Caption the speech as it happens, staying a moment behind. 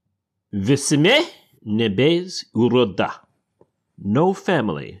Visime nebez uroda. No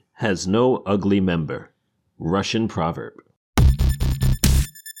family has no ugly member. Russian proverb.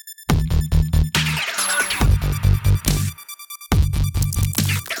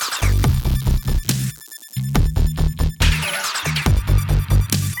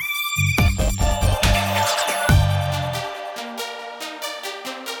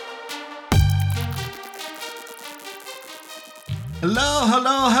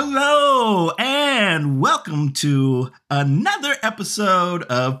 Hello, and welcome to another episode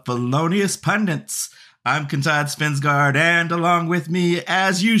of Felonious Pundits. I'm Kentad Svensgaard, and along with me,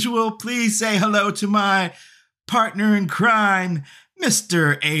 as usual, please say hello to my partner in crime,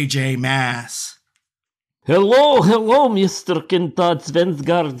 Mr. AJ Mass. Hello, Mr. Kentad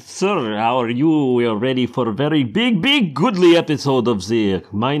Svensgaard, sir. How are you? We are ready for a very big, goodly episode of the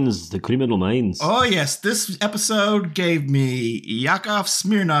Criminal Minds. Oh, yes, this episode gave me Yakov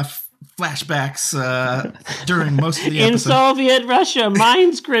Smirnov flashbacks during most of the episode. In Soviet Russia,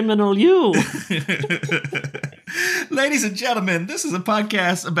 Minds Criminal, you. Ladies and gentlemen, this is a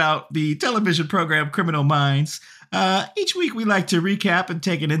podcast about the television program Criminal Minds. Each week we like to recap and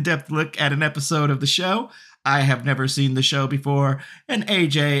take an in-depth look at an episode of the show. I have never seen the show before, and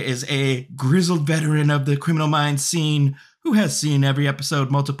AJ is a grizzled veteran of the Criminal Minds scene who has seen every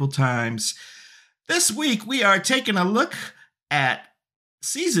episode multiple times. This week we are taking a look at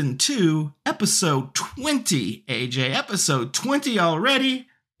Season 2, Episode 20, AJ. Episode 20 already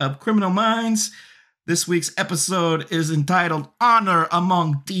of Criminal Minds. This week's episode is entitled Honor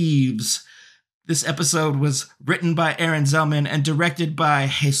Among Thieves. This episode was written by Aaron Zellman and directed by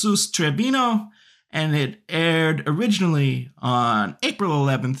Jesus Trevino, and it aired originally on April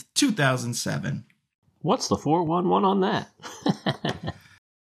 11th, 2007. What's the 411 on that?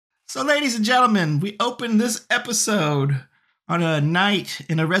 So, ladies and gentlemen, we open this episode on a night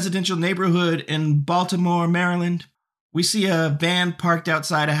in a residential neighborhood in Baltimore, Maryland. We see a van parked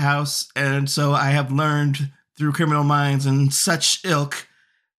outside a house, and so I have learned through Criminal Minds and such ilk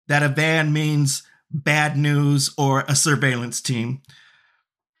that a van means bad news or a surveillance team.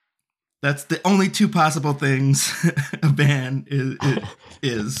 That's the only two possible things a van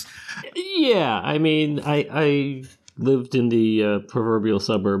is. Yeah, I mean, I lived in the proverbial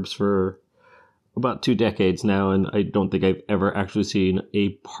suburbs for about 2 decades now, and I don't think I've ever actually seen a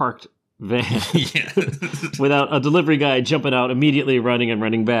parked van without a delivery guy jumping out immediately,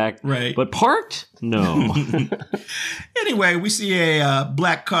 running back. Right. But parked? No. Anyway, we see a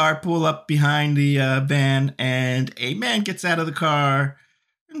black car pull up behind the van, and a man gets out of the car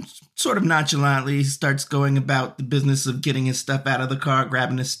and sort of nonchalantly starts going about the business of getting his stuff out of the car,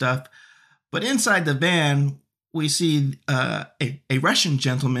 grabbing his stuff. But inside the van, we see a Russian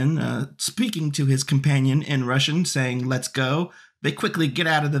gentleman speaking to his companion in Russian, saying, "Let's go." They quickly get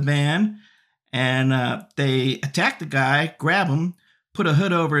out of the van, and they attack the guy, grab him, put a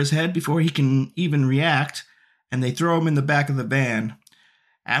hood over his head before he can even react, and they throw him in the back of the van.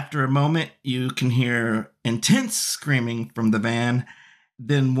 After a moment, you can hear intense screaming from the van.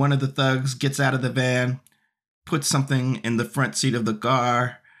 Then one of the thugs gets out of the van, puts something in the front seat of the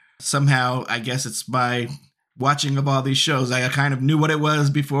car. Somehow, I guess it's by watching of all these shows, I kind of knew what it was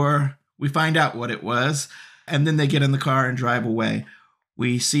before we find out what it was. And then they get in the car and drive away.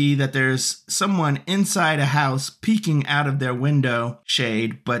 We see that there's someone inside a house peeking out of their window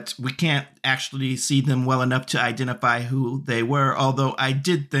shade, but we can't actually see them well enough to identify who they were, although I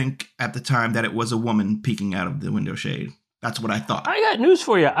did think at the time that it was a woman peeking out of the window shade. That's what I thought. I got news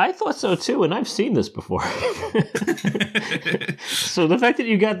for you. I thought so too, and I've seen this before. So the fact that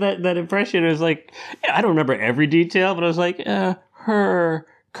you got that impression, it was like, I don't remember every detail, but I was like, her...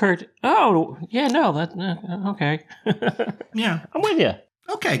 Kurt, oh, yeah, no, that, okay. Yeah. I'm with you.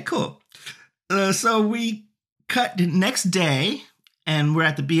 Okay, cool. So we cut next day, and we're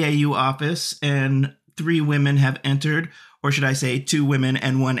at the BAU office, and 3 women have entered, or should I say 2 women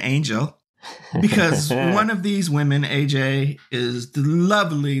and 1 angel, because one of these women, AJ, is the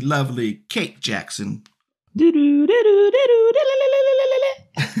lovely Kate Jackson.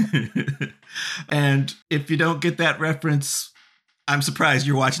 And if you don't get that reference, I'm surprised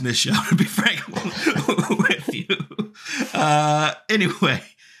you're watching this show, to be frank with you. Anyway,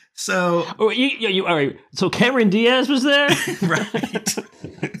 so... Oh, you all right. So Cameron Diaz was there? Right.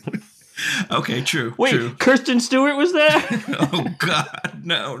 Okay, true. Wait, true. Kirsten Stewart was there? Oh, God.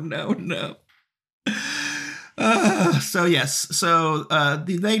 No. So, yes. So,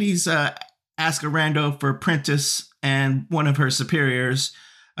 the ladies ask a rando for Prentice and one of her superiors.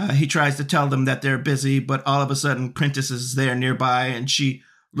 He tries to tell them that they're busy, but all of a sudden Prentice is there nearby, and she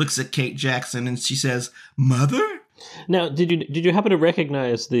looks at Kate Jackson and she says, "Mother?" Now, did you happen to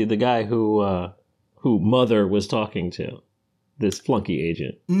recognize the guy who Mother was talking to? This flunky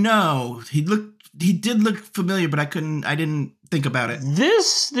agent. No, he did look familiar, but I didn't think about it.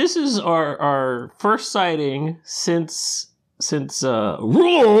 This is our first sighting since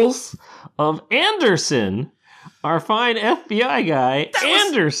Rules of Anderson, our fine FBI guy,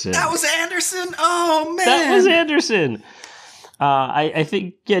 Anderson. That was Anderson? Oh, man. That was Anderson. I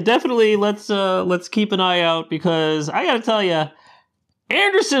think, yeah, definitely let's keep an eye out, because I got to tell you,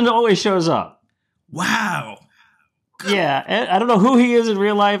 Anderson always shows up. Wow. Yeah, I don't know who he is in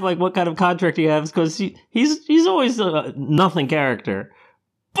real life, like what kind of contract he has, because he's always a nothing character.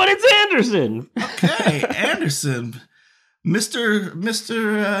 But it's Anderson. Okay, Anderson.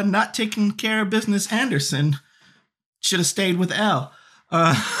 Mr. Not taking care of business Anderson should have stayed with Al.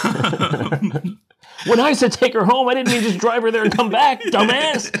 When I said take her home, I didn't mean just drive her there and come back,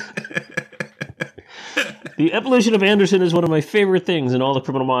 dumbass. The evolution of Anderson is one of my favorite things in all the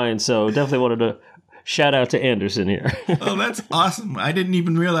Criminal Minds, so definitely wanted to shout out to Anderson here. Oh, that's awesome. I didn't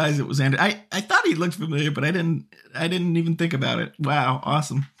even realize it was Anderson. I thought he looked familiar, but I didn't even think about it. Wow,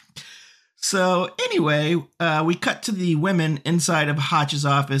 awesome. So anyway, we cut to the women inside of Hotch's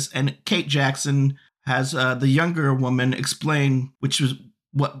office, and Kate Jackson has the younger woman explain, which was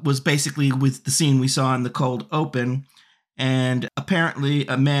what was basically with the scene we saw in the cold open. And apparently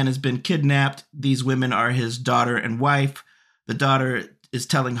a man has been kidnapped. These women are his daughter and wife. The daughter is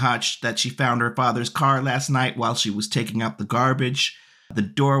telling Hotch that she found her father's car last night while she was taking out the garbage. The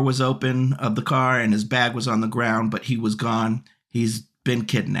door was open of the car and his bag was on the ground, but he was gone. He's been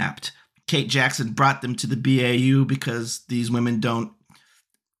kidnapped. Kate Jackson brought them to the BAU because these women don't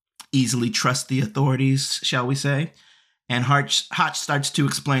easily trust the authorities, shall we say. And Hotch starts to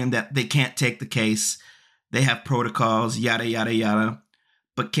explain that they can't take the case. They have protocols, yada, yada, yada.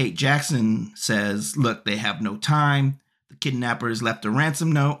 But Kate Jackson says, look, they have no time. The kidnappers left a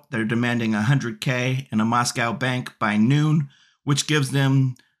ransom note. They're demanding $100K in a Moscow bank by noon, which gives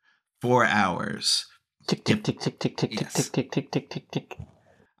them 4 hours. Tick, tick, tick, tick, tick, tick, Yes. tick, tick, tick, tick, tick, tick.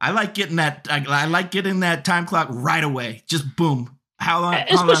 I like getting that. I like getting that time clock right away. Just boom. How long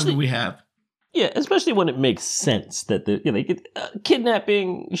do we have? Yeah, especially when it makes sense that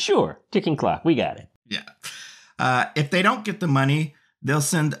kidnapping. Sure, ticking clock. We got it. Yeah. If they don't get the money, they'll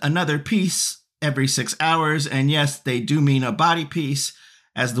send another piece every 6 hours. And yes, they do mean a body piece,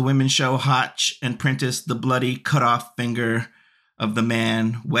 as the women show Hotch and Prentice the bloody cut off finger of the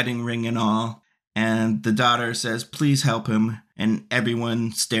man, wedding ring and all. And the daughter says, please help him. And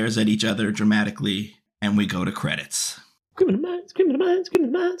everyone stares at each other dramatically. And we go to credits. Criminal Minds, Criminal Minds,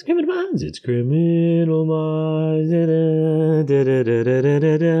 Criminal Minds, Criminal Minds. It's Criminal Minds. Da, da, da, da, da, da,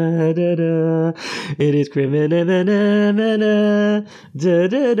 da, da, da. It is Criminal Minds. Da,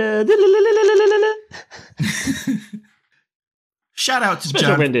 da, da, da, da. Shout out to Special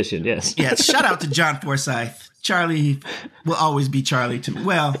John. rendition, yes. Yes, shout out to John Forsythe. Charlie will always be Charlie to me.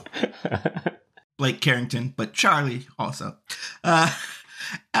 Well, Blake Carrington, but Charlie also.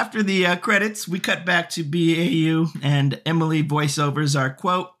 After the credits, we cut back to BAU, and Emily voiceovers our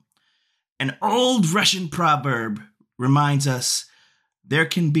quote. An old Russian proverb reminds us, there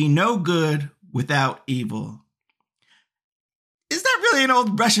can be no good without evil. Is that really an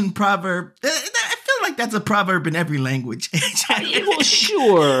old Russian proverb? I feel like that's a proverb in every language. Well,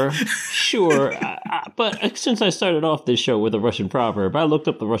 sure. But since I started off this show with a Russian proverb, I looked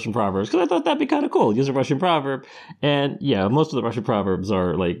up the Russian proverbs because I thought that'd be kind of cool. Use a Russian proverb. And yeah, most of the Russian proverbs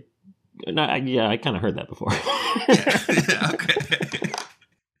are like, I kind of heard that before. Yeah, okay.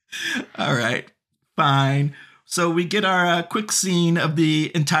 All right. Fine. So we get our quick scene of the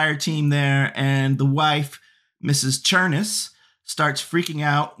entire team there, and the wife, Mrs. Chernus, starts freaking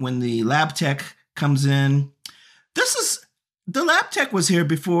out when the lab tech comes in. The lab tech was here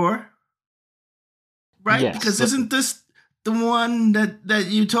before, right? Yes, because isn't this the one that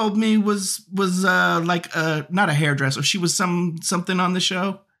you told me was like not a hairdresser? She was something on the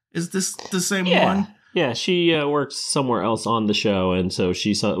show. Is this the same one? Yeah, she works somewhere else on the show, and so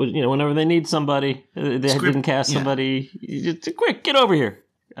she saw, whenever they need somebody, they didn't cast somebody. Quick, get over here.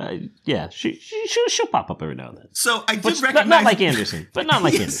 Yeah, she'll pop up every now and then. So I did recognize, not like Anderson, but not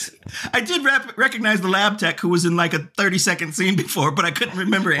like yes, Anderson. I did recognize the lab tech who was in like a 30-second scene before, but I couldn't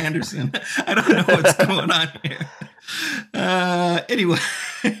remember Anderson. I don't know what's going on here. Anyway,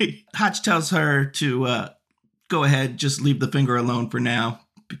 Hotch tells her to go ahead, just leave the finger alone for now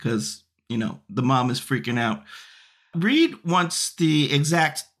because the mom is freaking out. Reed wants the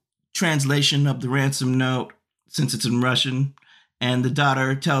exact translation of the ransom note since it's in Russian. And the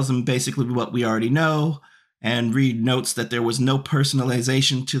daughter tells him basically what we already know. And Reed notes that there was no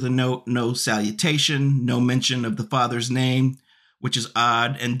personalization to the note, no salutation, no mention of the father's name, which is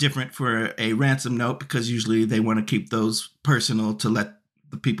odd and different for a ransom note because usually they want to keep those personal to let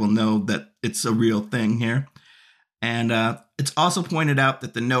the people know that it's a real thing here. And it's also pointed out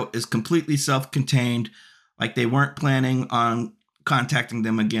that the note is completely self-contained, like they weren't planning on contacting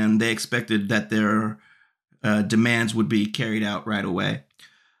them again. They expected that their demands would be carried out right away.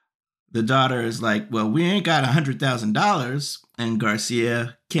 The daughter is like, well, we ain't got $100,000. And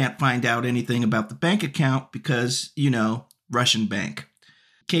Garcia can't find out anything about the bank account because, Russian bank.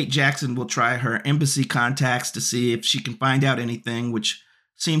 Kate Jackson will try her embassy contacts to see if she can find out anything, which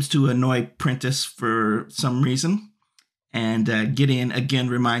seems to annoy Prentiss for some reason. And Gideon again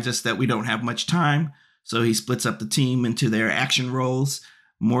reminds us that we don't have much time. So he splits up the team into their action roles.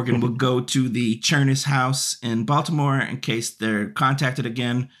 Morgan will go to the Chernus house in Baltimore in case they're contacted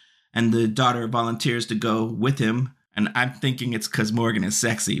again. And the daughter volunteers to go with him. And I'm thinking it's because Morgan is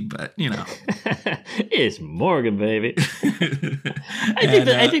sexy, but, It's Morgan, baby.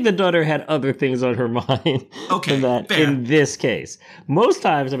 I think the daughter had other things on her mind than that fair. In this case. Most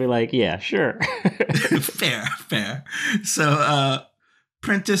times I'd be like, yeah, sure. Fair. So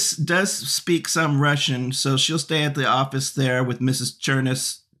Prentiss does speak some Russian, so she'll stay at the office there with Mrs.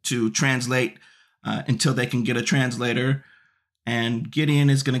 Chernus to translate until they can get a translator. And Gideon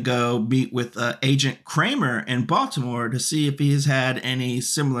is going to go meet with Agent Kramer in Baltimore to see if he has had any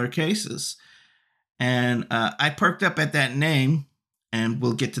similar cases. And I perked up at that name, and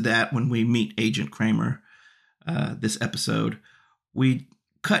we'll get to that when we meet Agent Kramer this episode. We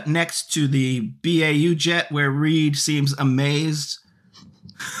cut next to the BAU jet where Reed seems amazed,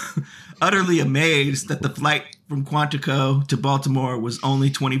 utterly amazed that the flight from Quantico to Baltimore was only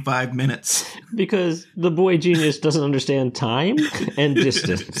 25 minutes. Because the boy genius doesn't understand time and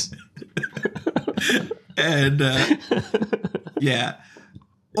distance. And, yeah.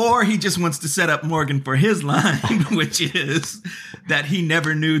 Or he just wants to set up Morgan for his line, which is that he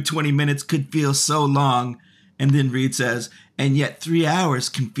never knew 20 minutes could feel so long. And then Reed says, and yet 3 hours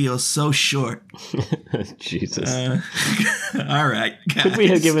can feel so short. Jesus. All right, guys. Could we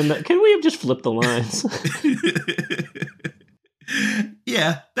have just flipped the lines?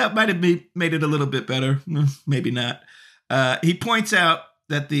 Yeah, that might have made it a little bit better. Maybe not. He points out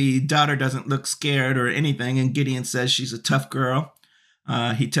that the daughter doesn't look scared or anything, and Gideon says she's a tough girl.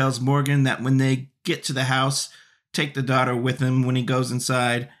 He tells Morgan that when they get to the house, take the daughter with him when he goes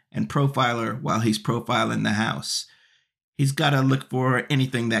inside and profile her while he's profiling the house. He's got to look for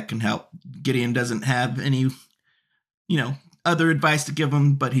anything that can help. Gideon doesn't have any, other advice to give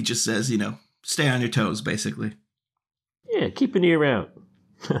him, but he just says, stay on your toes, basically. Yeah, keep an ear out.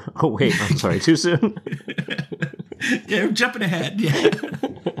 Oh, wait, I'm sorry, too soon? Yeah, jumping ahead, yeah.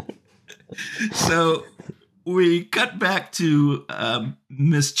 So we cut back to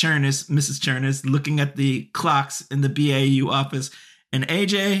Mrs. Chernus looking at the clocks in the BAU office. And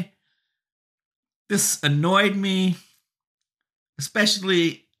AJ, this annoyed me,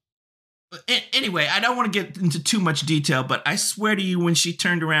 especially... Anyway, I don't want to get into too much detail, but I swear to you, when she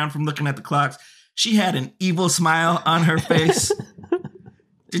turned around from looking at the clocks, she had an evil smile on her face.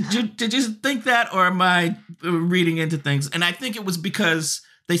 Did you think that, or am I reading into things? And I think it was because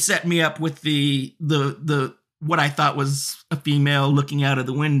they set me up with the what I thought was a female looking out of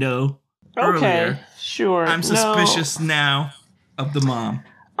the window earlier. Sure. I'm suspicious now of the mom.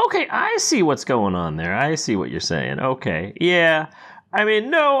 Okay, I see what's going on there. I see what you're saying. Okay, yeah. I mean,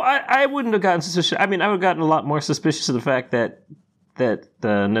 no, I wouldn't have gotten suspicious. I mean, I would have gotten a lot more suspicious of the fact that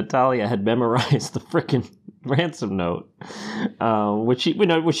Natalia had memorized the frickin' ransom note, which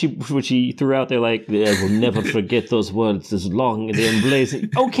she threw out there like, I will never forget those words as long as they're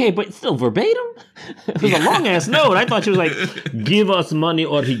emblazoned. Okay, but still verbatim? It was a long ass note. I thought she was like, give us money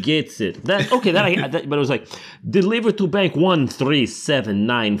or he gets it. But it was like, deliver to bank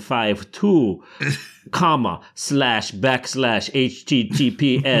 137952. Comma / /https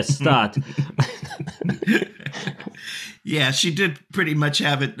dot. Yeah, she did pretty much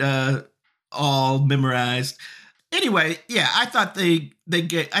have it all memorized. Anyway, yeah, I thought I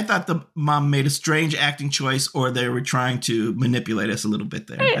thought the mom made a strange acting choice, or they were trying to manipulate us a little bit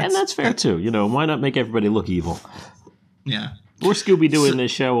there. Hey, and that's fair too. Why not make everybody look evil? Yeah, we're Scooby-Doo in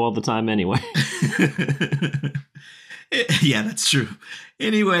this show all the time anyway. Yeah, that's true.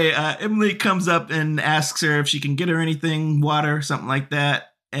 Anyway, Emily comes up and asks her if she can get her anything, water, something like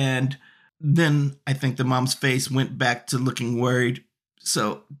that. And then I think the mom's face went back to looking worried.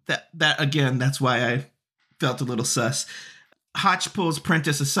 So that again, that's why I felt a little sus. Hotch pulls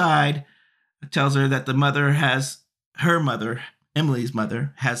Prentiss aside, tells her that Emily's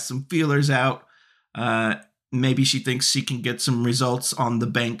mother, has some feelers out. maybe she thinks she can get some results on the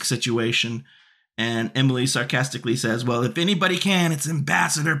bank situation. And Emily sarcastically says, well, if anybody can, it's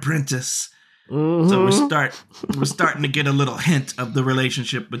Ambassador Prentice. Mm-hmm. So we're starting to get a little hint of the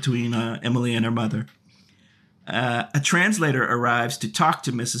relationship between Emily and her mother. A translator arrives to talk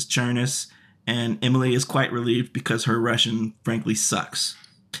to Mrs. Chernus, and Emily is quite relieved because her Russian, frankly, sucks.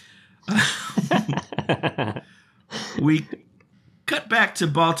 We cut back to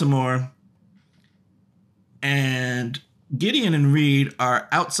Baltimore, and Gideon and Reed are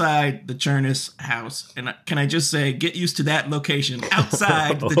outside the Chernus house. And can I just say, get used to that location,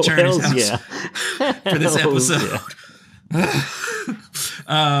 outside the Chernus house for this episode.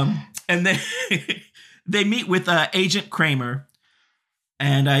 Yeah. And they meet with Agent Kramer.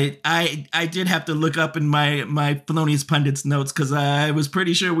 And I did have to look up in my Felonious Pundits notes because I was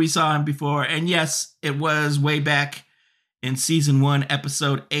pretty sure we saw him before. And yes, it was way back in season 1,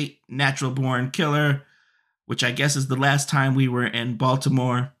 episode 8, Natural Born Killer, which I guess is the last time we were in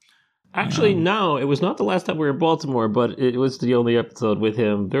Baltimore. Actually, no, it was not the last time we were in Baltimore, but it was the only episode with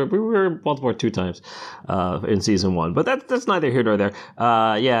him. We were in Baltimore 2 times in season 1, but that's neither here nor there.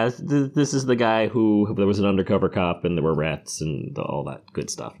 This is the guy who there was an undercover cop and there were rats and all that good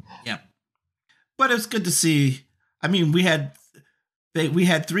stuff. Yeah, but it's good to see. I mean, we had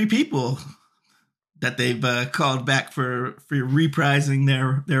 3 people that they've called back for reprising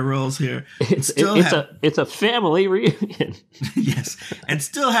their roles here. It's a family reunion. Yes, and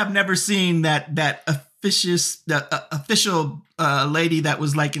still have never seen that official lady that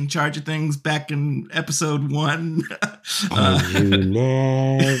was like in charge of things back in episode 1. You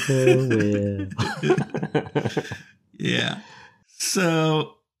never will. Yeah.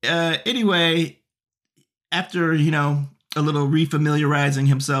 So anyway, after a little refamiliarizing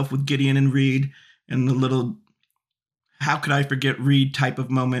himself with Gideon and Reed, and a little, how could I forget Reed type of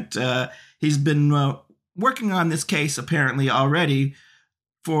moment. He's been working on this case apparently already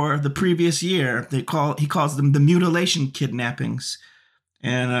for the previous year. He calls them the mutilation kidnappings.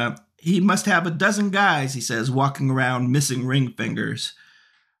 And he must have a dozen guys, he says, walking around missing ring fingers.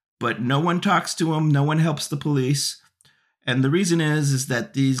 But no one talks to him. No one helps the police. And the reason is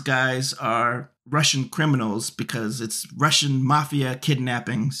that these guys are Russian criminals because it's Russian mafia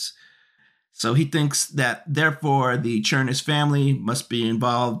kidnappings. So he thinks that, therefore, the Chernus family must be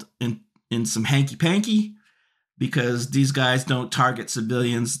involved in some hanky-panky because these guys don't target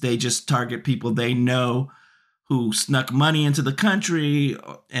civilians. They just target people they know who snuck money into the country,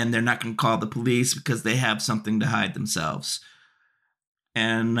 and they're not going to call the police because they have something to hide themselves.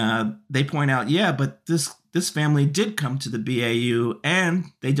 And they point out, yeah, but this family did come to the BAU, and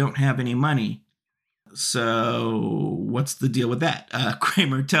they don't have any money. So what's the deal with that?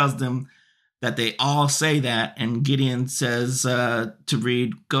 Kramer tells them that they all say that, and Gideon says to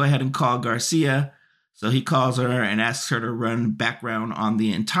Reed, go ahead and call Garcia. So he calls her and asks her to run background on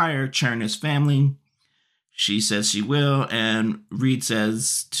the entire Chernus family. She says she will, and Reed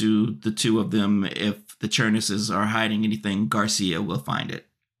says to the two of them, if the Chernuses are hiding anything, Garcia will find it.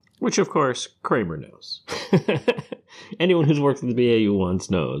 Which, of course, Kramer knows. Anyone who's worked in the BAU once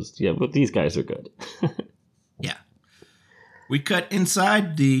knows. Yeah, but these guys are good. Yeah. We cut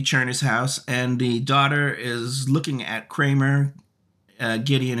inside the Chernus house, and the daughter is looking at Kramer,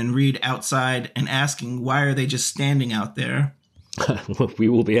 Gideon, and Reed outside and asking, why are they just standing out there? We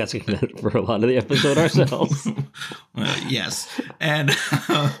will be asking that for a lot of the episode ourselves. Yes. And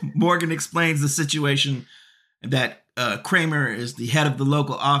Morgan explains the situation that Kramer is the head of the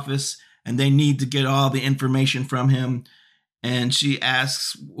local office, and they need to get all the information from him. And she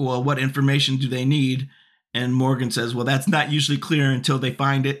asks, well, what information do they need? And Morgan says, well, that's not usually clear until they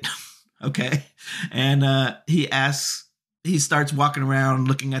find it. Okay. And he starts walking around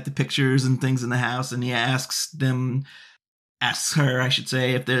looking at the pictures and things in the house. And he asks her, I should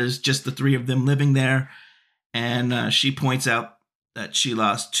say, if there's just the 3 of them living there. And she points out that she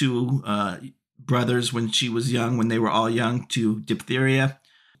lost 2 brothers when she was young, when they were all young, to diphtheria.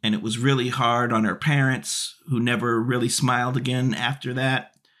 And it was really hard on her parents, who never really smiled again after that.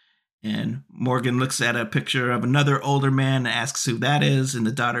 And Morgan looks at a picture of another older man and asks who that is. And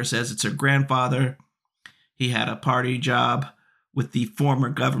the daughter says it's her grandfather. He had a party job with the former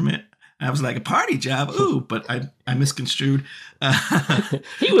government. I was like, a party job? Ooh, but I misconstrued.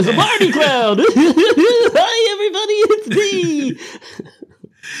 He was a party clown. Hi, everybody, it's me.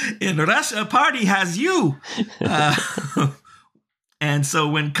 In Russia, a party has you. And so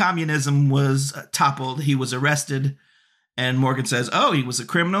when communism was toppled, he was arrested. And Morgan says, oh, he was a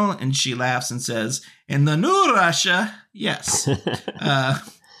criminal. And she laughs and says, in the new Russia, yes.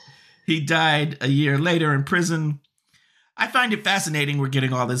 He died a year later in prison. I find it fascinating we're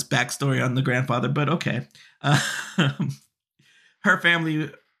getting all this backstory on the grandfather, but okay. Her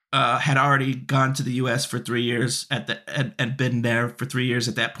family had already gone to the U.S. for 3 years and been there for 3 years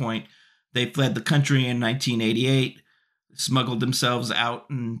at that point. They fled the country in 1988, smuggled themselves out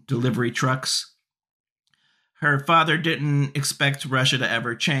in delivery trucks. Her father didn't expect Russia to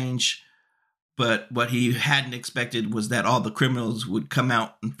ever change, but what he hadn't expected was that all the criminals would come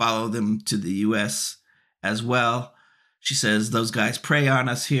out and follow them to the U.S. as well. She says, those guys prey on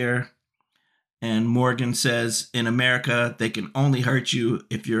us here. And Morgan says, in America, they can only hurt you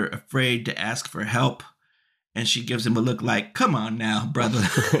if you're afraid to ask for help. And she gives him a look like, come on now, brother.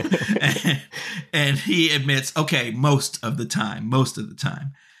 and he admits, okay, most of the time.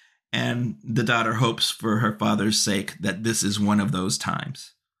 And the daughter hopes for her father's sake that this is one of those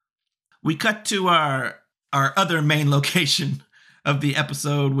times. We cut to our other main location of the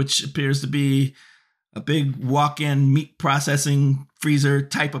episode, which appears to be a big walk-in meat processing freezer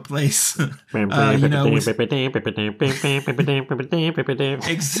type of place.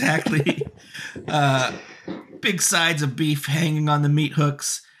 Exactly. Big sides of beef hanging on the meat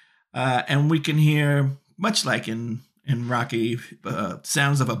hooks. And we can hear, much like in Rocky,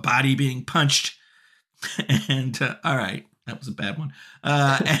 sounds of a body being punched. And, all right, that was a bad one.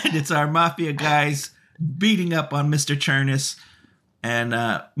 And it's our mafia guys beating up on Mr. Chernus. And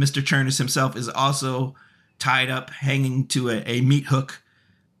Mr. Chernus himself is also tied up, hanging to a meat hook.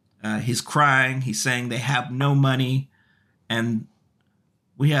 He's crying. He's saying they have no money. And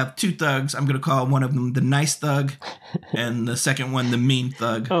we have two thugs. I'm going to call one of them the nice thug and the second one the mean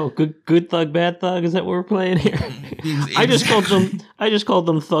thug. Oh, good thug, bad thug? Is that what we're playing here? Exactly. I just called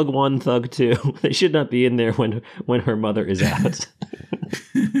them thug 1, thug 2. They should not be in there when her mother is out.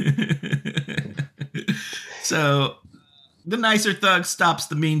 So the nicer thug stops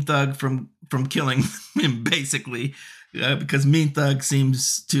the mean thug from killing him, basically, because mean thug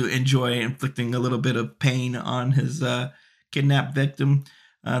seems to enjoy inflicting a little bit of pain on his kidnapped victim.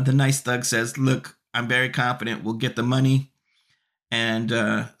 The nice thug says, look, I'm very confident we'll get the money.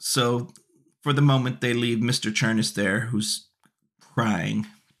 And so for the moment, they leave Mr. Chernus there, who's crying,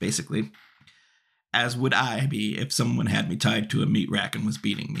 basically, as would I be if someone had me tied to a meat rack and was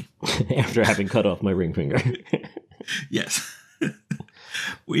beating me. After having cut off my ring finger. Yes.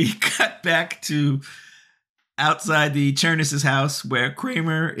 We cut back to outside the Chernus' house, where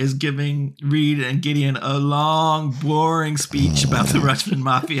Kramer is giving Reed and Gideon a long, boring speech about the Russian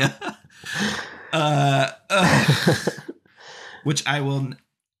mafia. Which I will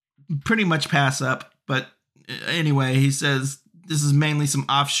pretty much pass up. But anyway, he says this is mainly some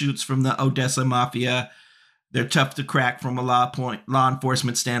offshoots from the Odessa mafia. They're tough to crack from a law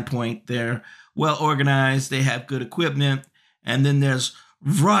enforcement standpoint. They're well organized. They have good equipment. And then there's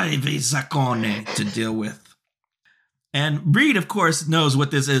Vrivy Zakone to deal with. And Reed, of course, knows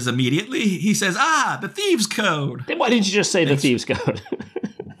what this is immediately. He says, the Thieves' Code. Then why didn't you just say the Thieves' Code?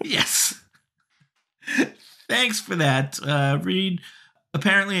 Yes. Thanks for that, Reed.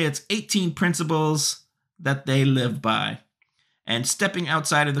 Apparently, it's 18 principles that they live by. And stepping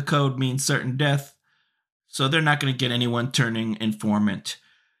outside of the code means certain death. So they're not going to get anyone turning informant.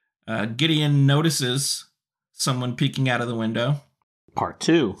 Gideon notices someone peeking out of the window. Part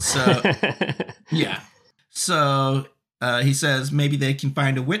 2. So, yeah. So he says maybe they can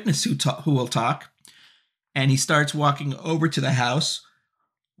find a witness who will talk. And he starts walking over to the house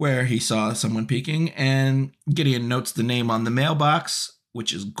where he saw someone peeking. And Gideon notes the name on the mailbox,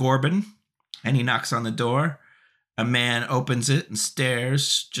 which is Gorbin. And he knocks on the door. A man opens it and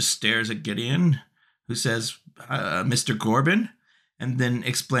just stares at Gideon, who says, Mr. Gorbin, and then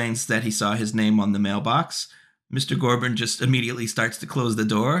explains that he saw his name on the mailbox. Mr. Gorbin just immediately starts to close the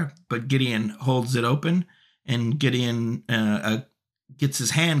door, but Gideon holds it open, and Gideon gets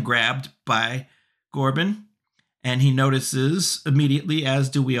his hand grabbed by Gorbin, and he notices immediately, as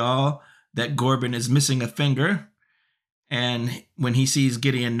do we all, that Gorbin is missing a finger. And when he sees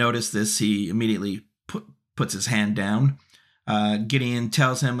Gideon notice this, he immediately puts his hand down. Gideon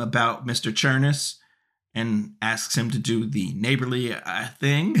tells him about Mr. Chernus and asks him to do the neighborly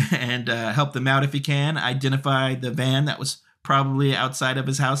thing and help them out if he can, identify the van that was probably outside of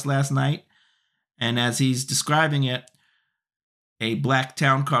his house last night. And as he's describing it, a black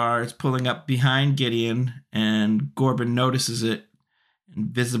town car is pulling up behind Gideon, and Gorbin notices it and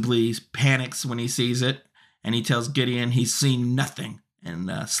visibly panics when he sees it. And he tells Gideon he's seen nothing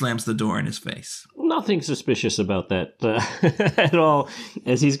and slams the door in his face. Nothing suspicious about that at all.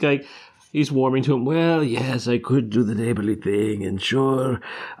 As he's warming to him. Well, yes, I could do the neighborly thing, and sure,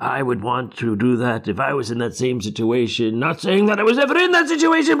 I would want to do that if I was in that same situation. Not saying that I was ever in that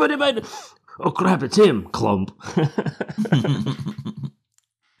situation, but if Oh, crap, it's him, clump.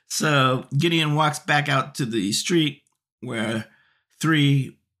 So Gideon walks back out to the street where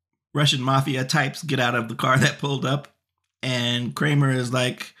 3 Russian mafia types get out of the car that pulled up. And Kramer is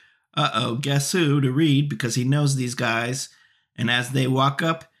like, uh-oh, guess who to read, because he knows these guys. And as they walk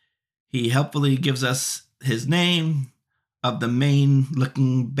up, he helpfully gives us his name of the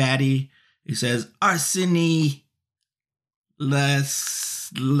main-looking baddie. He says, Arseny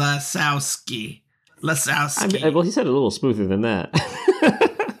Lasowski. Well, he said it a little smoother than that.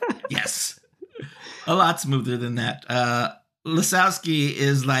 Yes. A lot smoother than that. Lasowski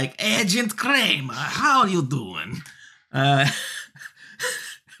is like, Agent Kramer, how you doing?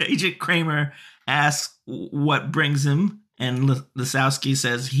 Agent Kramer asks what brings him, and Lasowski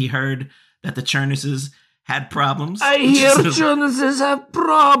says he heard that the Churnesses had problems. I hear Churnesses have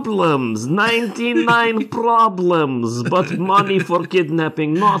problems. 99 problems, but money for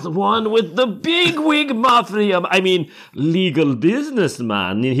kidnapping, not one with the big wig mafia. I mean, legal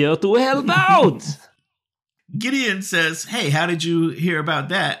businessman here to help out. Gideon says, hey, how did you hear about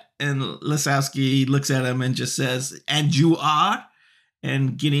that? And Lasowski looks at him and just says, and you are?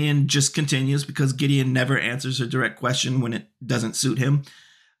 And Gideon just continues, because Gideon never answers a direct question when it doesn't suit him.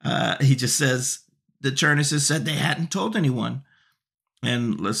 He just says, the Churnesses said they hadn't told anyone.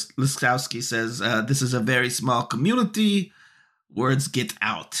 And Lasowski says, this is a very small community. Words get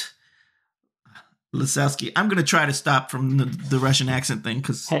out. Lasowski, I'm going to try to stop from the Russian accent thing,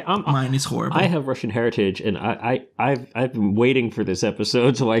 because mine is horrible. I have Russian heritage, and I've been waiting for this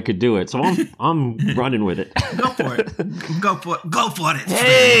episode so I could do it. So I'm running with it. Go for it. Go for it.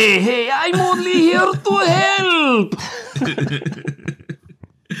 Hey, I'm only here to help.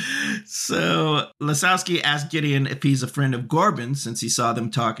 So Lasowski asks Gideon if he's a friend of Gorbin, since he saw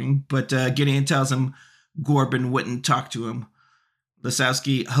them talking, but Gideon tells him Gorbin wouldn't talk to him.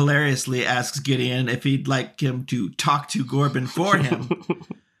 Lasowski hilariously asks Gideon if he'd like him to talk to Gorbin for him.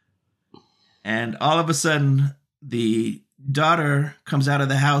 And all of a sudden, the daughter comes out of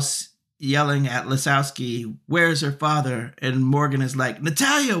the house yelling at Lasowski, where's her father? And Morgan is like,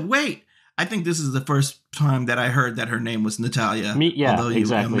 Natalia, wait! I think this is the first time that I heard that her name was Natalia. Although you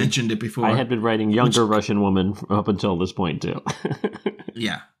exactly. Mentioned it before. I had been writing younger Russian woman up until this point, too.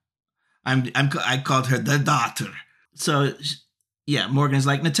 Yeah. I called her the daughter. So... yeah, Morgan's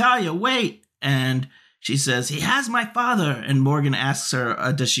like, Natalia, wait. And she says, he has my father. And Morgan asks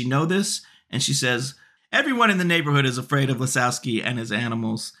her, does she know this? And she says, everyone in the neighborhood is afraid of Lasowski and his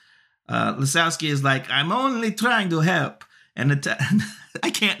animals. Lasowski is like, I'm only trying to help. And I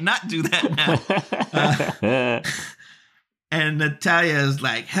can't not do that now. And Natalia is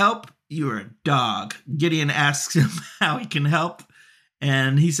like, help? You're a dog. Gideon asks him how he can help.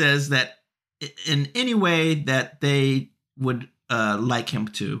 And he says that in any way that they would like him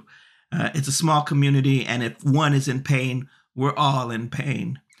to. It's a small community, and if one is in pain, we're all in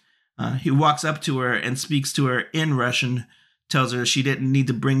pain. He walks up to her and speaks to her in Russian, tells her she didn't need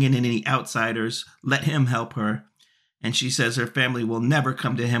to bring in any outsiders, let him help her. And she says her family will never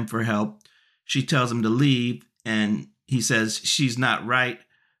come to him for help. She tells him to leave, and he says she's not right,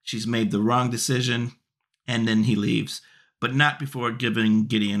 she's made the wrong decision, and then he leaves. But not before giving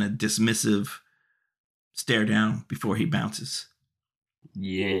Gideon a dismissive stare down before he bounces.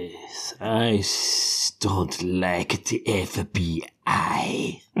 Yes, I don't like the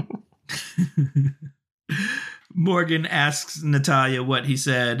FBI. Morgan asks Natalia what he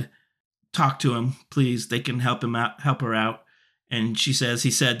said. Talk to him, please. They can help her out. And she says,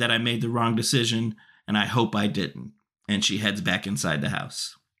 he said that I made the wrong decision, and I hope I didn't. And she heads back inside the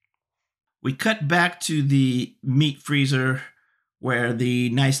house. We cut back to the meat freezer, where the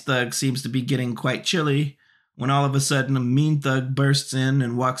nice thug seems to be getting quite chilly, when all of a sudden a mean thug bursts in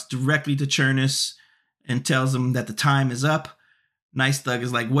and walks directly to Chernus and tells him that the time is up. Nice thug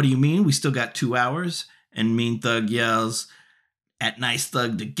is like, what do you mean? We still got 2 hours. And mean thug yells at nice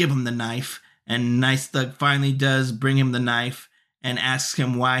thug to give him the knife. And nice thug finally does bring him the knife and asks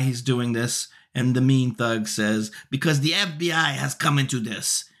him why he's doing this. And the mean thug says, because the FBI has come into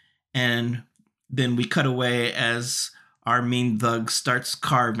this. And then we cut away as our mean thug starts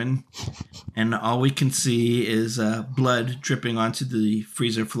carving, and all we can see is blood dripping onto the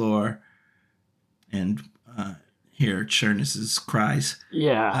freezer floor, and hear Chernus's cries.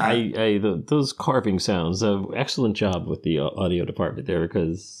 Yeah, those carving sounds. Excellent job with the audio department there,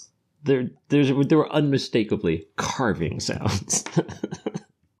 because there were unmistakably carving sounds.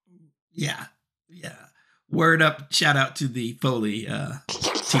 Yeah. Word up! Shout out to the Foley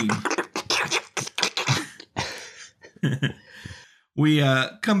team. We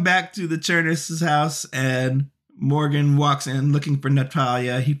come back to the Chernus' house, and Morgan walks in looking for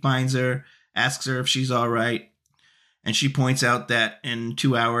Natalia. He finds her, asks her if she's all right. And she points out that in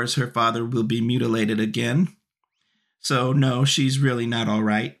 2 hours, her father will be mutilated again. So, no, she's really not all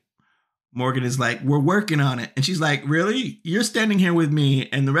right. Morgan is like, we're working on it. And she's like, really? You're standing here with me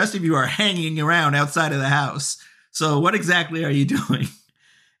and the rest of you are hanging around outside of the house. So what exactly are you doing?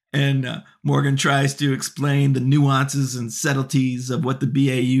 And Morgan tries to explain the nuances and subtleties of what the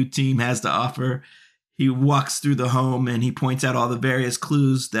BAU team has to offer. He walks through the home and he points out all the various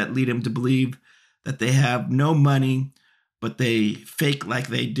clues that lead him to believe that they have no money, but they fake like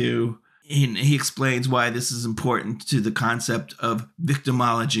they do. And he explains why this is important to the concept of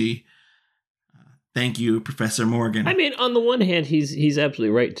victimology. Thank you, Professor Morgan. I mean, on the one hand, he's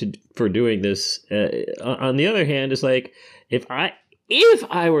absolutely right for doing this. On the other hand, it's like, if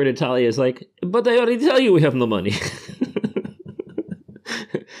I were to tell you, it's like, but I already tell you we have no money.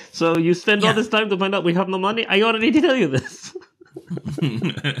 So you spend all this time to find out we have no money? I already tell you this.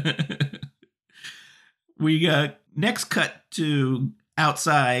 We next cut to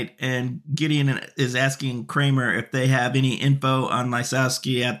outside, and Gideon is asking Kramer if they have any info on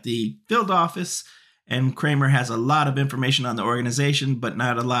Lysowski at the field office. And Kramer has a lot of information on the organization, but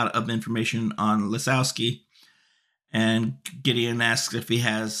not a lot of information on Lysowski. And Gideon asks if he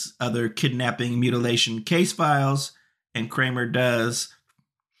has other kidnapping, mutilation case files, and Kramer does,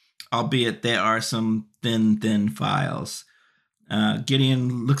 albeit there are some thin files.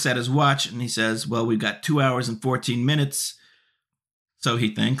 Gideon looks at his watch and he says, well, we've got 2 hours and 14 minutes. So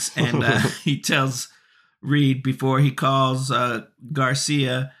he thinks. And he tells Reed before he calls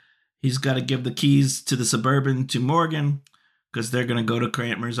Garcia, he's got to give the keys to the Suburban to Morgan because they're going to go to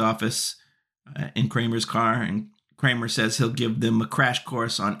Kramer's office in Kramer's car. And Kramer says he'll give them a crash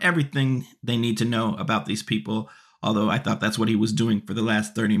course on everything they need to know about these people. Although I thought that's what he was doing for the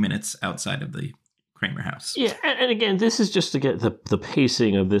last 30 minutes outside of the Kramer house. Yeah, and again, this is just to get the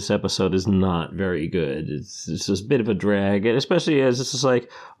pacing of this episode is not very good. It's just a bit of a drag, and especially as this is like,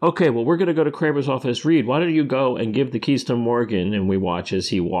 okay, well, we're going to go to Kramer's office. Reed, why don't you go and give the keys to Morgan? And we watch as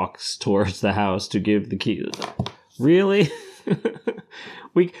he walks towards the house to give the keys. Really?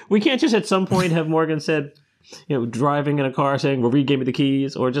 we can't just at some point have Morgan said, driving in a car saying, well, Reed gave me the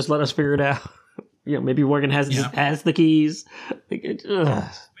keys, or just let us figure it out. Maybe Morgan has the keys.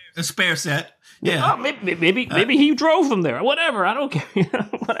 A spare set. Yeah. Oh, maybe he drove them there. Whatever. I don't care.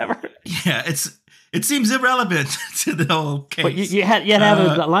 Whatever. Yeah, it seems irrelevant to the whole case. But you had to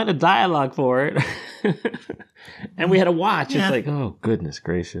have a line of dialogue for it. And we had to watch. Yeah. It's like, oh, goodness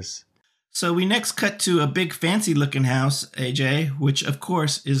gracious. So we next cut to a big fancy looking house, AJ, which of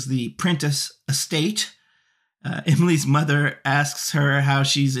course is the Prentice estate. Emily's mother asks her how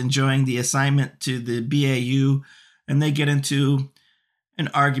she's enjoying the assignment to the BAU, and they get into an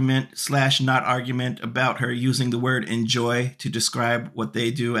argument/not argument about her using the word enjoy to describe what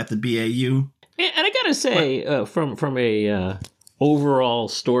they do at the BAU. And I gotta say, from a overall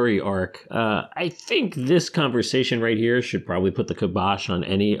story arc, I think this conversation right here should probably put the kibosh on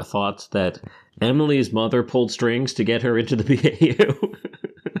any thoughts that Emily's mother pulled strings to get her into the BAU.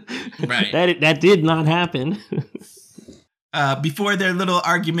 Right. That did not happen. Before their little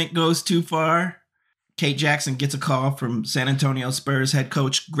argument goes too far, Kate Jackson gets a call from San Antonio Spurs head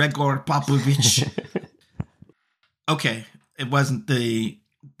coach Gregor Popovich. Okay, it wasn't the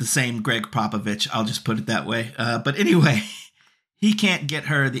same Greg Popovich, I'll just put it that way. But anyway, he can't get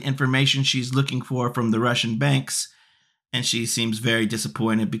her the information she's looking for from the Russian banks, and she seems very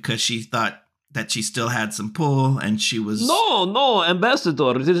disappointed because she thought that she still had some pull, and she was... No,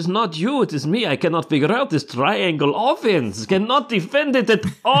 Ambassador, it is not you, it is me. I cannot figure out this triangle offense. Cannot defend it at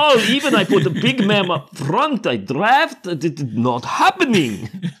all. Even I put a big man up front. I draft. It is not happening.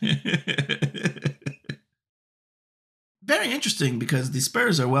 Very interesting, because the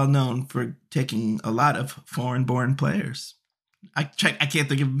Spurs are well known for taking a lot of foreign-born players. I can't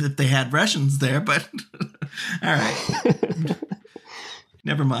think of if they had Russians there, but... all right.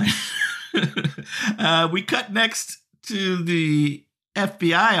 Never mind. We cut next to the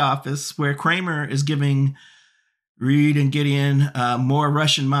FBI office where Kramer is giving Reed and Gideon more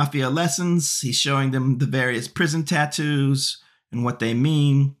Russian mafia lessons. He's showing them the various prison tattoos and what they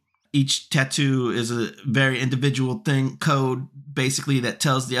mean. Each tattoo is a very individual code, basically, that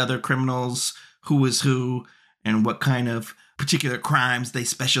tells the other criminals who is who and what kind of particular crimes they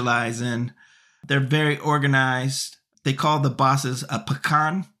specialize in. They're very organized. They call the bosses a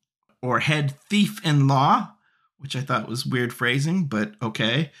pakan, or head thief-in-law, which I thought was weird phrasing, but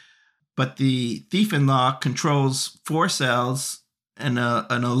okay. But the thief-in-law controls 4 cells in a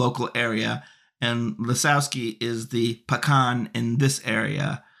local area, and Lysowski is the pakan in this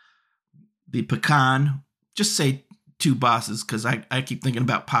area. The pakan, just say two bosses because I keep thinking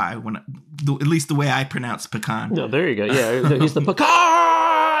about pie at least the way I pronounce pecan. No, there you go. Yeah, he's the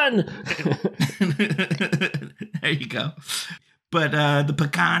pecan. There you go. But the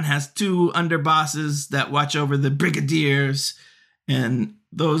pecan has two underbosses that watch over the brigadiers, and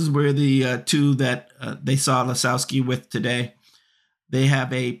those were the two that they saw Lasowski with today. They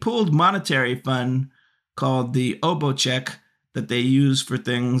have a pooled monetary fund called the Obochek that they use for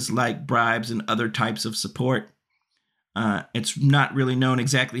things like bribes and other types of support. It's not really known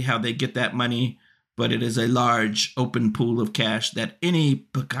exactly how they get that money, but it is a large open pool of cash that any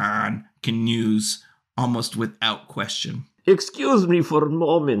pecan can use almost without question. Excuse me for a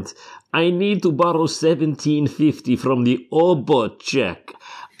moment. I need to borrow $17.50 from the Obochek.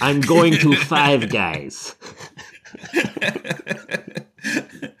 I'm going to Five Guys.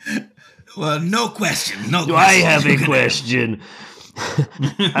 Well, no question. No question. I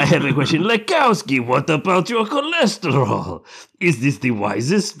have a question. Lekowski, what about your cholesterol? Is this the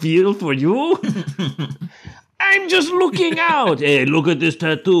wisest pill for you? I'm just looking out. Hey, look at this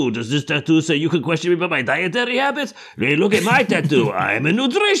tattoo. Does this tattoo say you can question me about my dietary habits? Hey, look at my tattoo. I'm a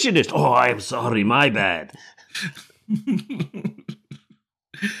nutritionist. Oh, I'm sorry. My bad.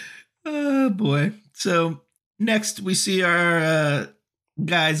 Oh, boy. So next we see our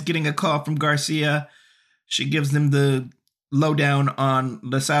guys getting a call from Garcia. She gives them the lowdown on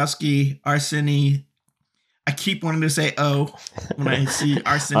Lasowski, Arseny. I keep wanting to say when I see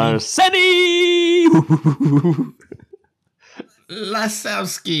Arseny. Arseny!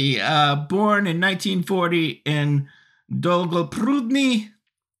 Lasowski, born in 1940 in Dolgoprudny,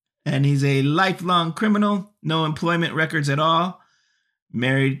 and he's a lifelong criminal, no employment records at all.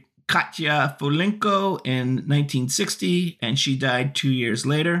 Married Katya Folenko in 1960, and she died 2 years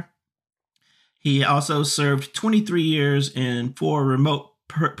later. He also served 23 years in 4 remote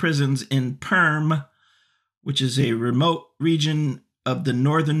prisons in Perm, which is a remote region of the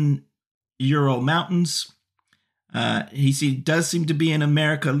northern Ural Mountains. He does seem to be in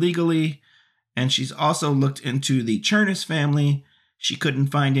America legally, and she's also looked into the Chernus family. She couldn't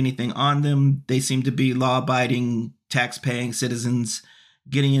find anything on them. They seem to be law-abiding, tax-paying citizens.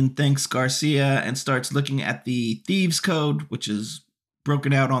 Gideon thanks Garcia and starts looking at the Thieves' Code, which is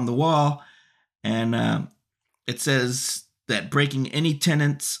broken out on the wall. And it says that breaking any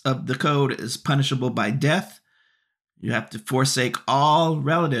tenets of the code is punishable by death. You have to forsake all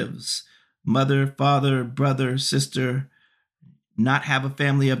relatives, mother, father, brother, sister, not have a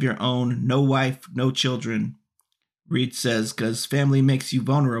family of your own, no wife, no children. Reed says, because family makes you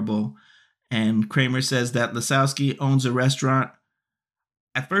vulnerable. And Kramer says that Lasowski owns a restaurant.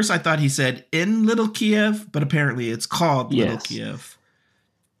 At first I thought he said in Little Kiev, but apparently it's called Little Kiev.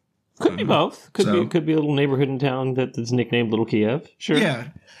 Could be both. Could be a little neighborhood in town that's nicknamed Little Kiev. Sure. Yeah.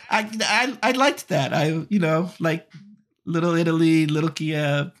 I liked that. Like Little Italy, Little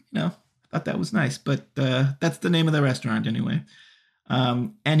Kiev, thought that was nice. But that's the name of the restaurant anyway.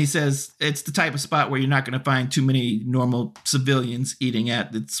 And he says it's the type of spot where you're not going to find too many normal civilians eating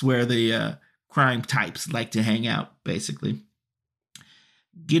at. It's where the crime types like to hang out, basically.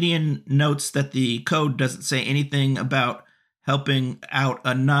 Gideon notes that the code doesn't say anything about helping out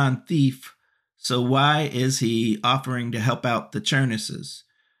a non-thief, so why is he offering to help out the Chernuses?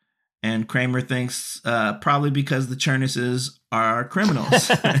 And Kramer thinks probably because the Chernuses are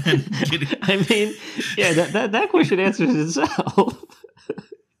criminals. I mean, yeah, that question answers itself.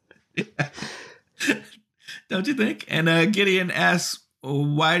 Yeah. Don't you think? And Gideon asks,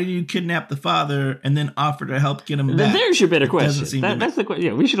 why did you kidnap the father and then offer to help get him back? There's your better question. That's the question.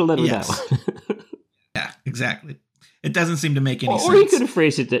 Yeah, we should have let him that one. Yeah, exactly. It doesn't seem to make any sense. Or he could have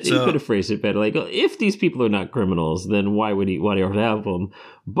phrased it. He could have phrased it better. Like, if these people are not criminals, then why would he help them?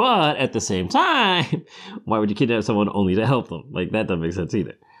 But at the same time, why would you kidnap someone only to help them? Like, that doesn't make sense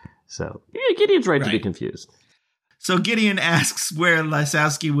either. So, yeah, Gideon's right to be confused. So Gideon asks where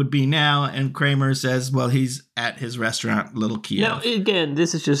Lasowski would be now, and Kramer says, well, he's at his restaurant, Little Kiev. Now, again,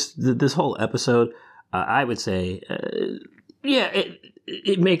 this is just this whole episode. I would say,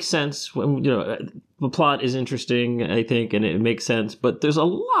 it makes sense when the plot is interesting, I think, and it makes sense. But there's a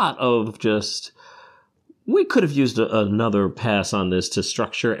lot of we could have used another pass on this to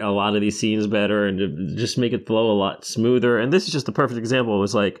structure a lot of these scenes better and to just make it flow a lot smoother. And this is just the perfect example. It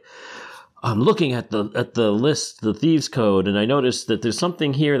was like, I'm looking at the list, the Thieves' Code, and I noticed that there's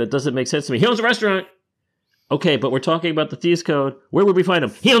something here that doesn't make sense to me. He owns a restaurant. Okay, but we're talking about the Thieves' Code. Where would we find him?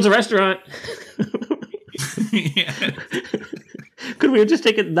 He owns a restaurant. Yeah. Could we have just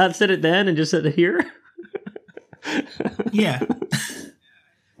not said it then and just said it here? Yeah.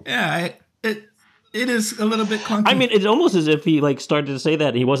 Yeah, It is a little bit clunky. I mean, it's almost as if he like started to say that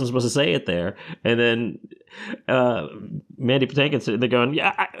and he wasn't supposed to say it there, and then Mandy Patinkin's sitting there going,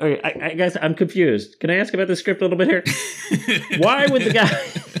 "Yeah, I guess I'm confused. Can I ask about the script a little bit here? Why would the guy?"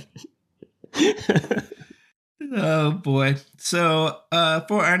 Oh boy! So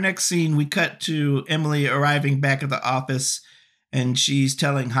for our next scene, we cut to Emily arriving back at the office, and she's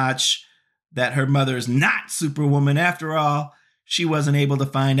telling Hotch that her mother is not Superwoman after all. She wasn't able to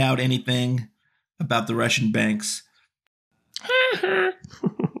find out anything about the Russian banks.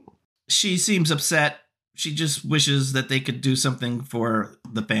 She seems upset. She just wishes that they could do something for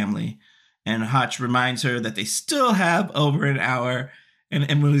the family. And Hotch reminds her that they still have over an hour. And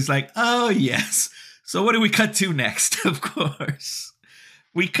Emily's like, oh, yes. So what do we cut to next? Of course.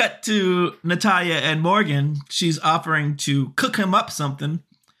 We cut to Natalia and Morgan. She's offering to cook him up something.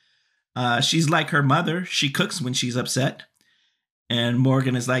 She's like her mother. She cooks when she's upset. And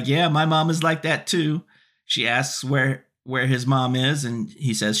Morgan is like, yeah, my mom is like that too. She asks where his mom is, and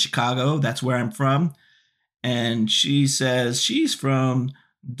he says, Chicago, that's where I'm from. And she says she's from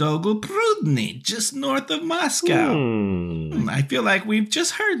Dolgoprudny, just north of Moscow. I feel like we've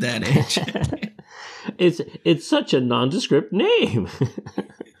just heard that, AJ. It's such a nondescript name.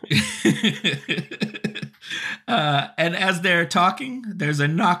 And as they're talking, there's a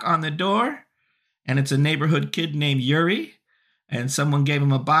knock on the door, and it's a neighborhood kid named Yuri. And someone gave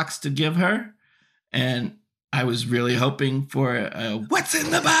him a box to give her. And I was really hoping for what's in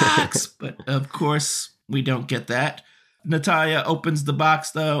the box? But of course, we don't get that. Natalia opens the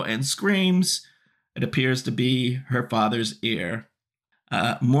box, though, and screams. It appears to be her father's ear.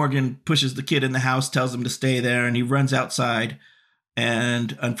 Morgan pushes the kid in the house, tells him to stay there, and he runs outside.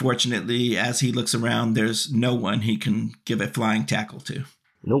 And unfortunately, as he looks around, there's no one he can give a flying tackle to.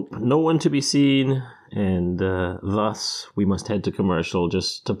 Nope, no one to be seen. And thus, we must head to commercial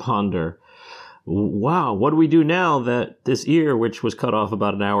just to ponder, wow, what do we do now that this ear, which was cut off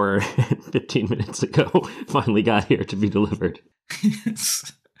about an hour and 15 minutes ago, finally got here to be delivered?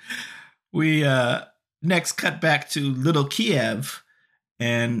 We next cut back to Little Kiev,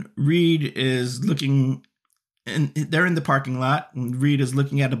 and Reed is looking, and they're in the parking lot, and Reed is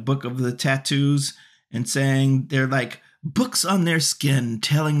looking at a book of the tattoos and saying they're like books on their skin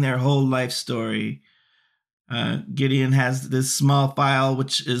telling their whole life story. Gideon has this small file,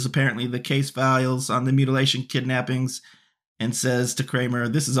 which is apparently the case files on the mutilation kidnappings, and says to Kramer,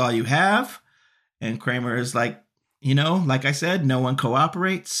 this is all you have. And Kramer is like, like I said, no one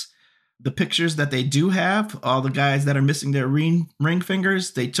cooperates. The pictures that they do have, all the guys that are missing their ring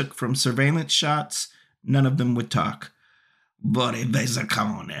fingers, they took from surveillance shots. None of them would talk. The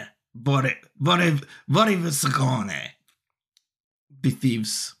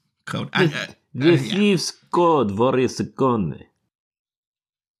thieves' code. The thieves' code, vorysakone.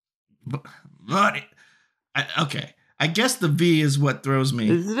 Okay. I guess the V is what throws me.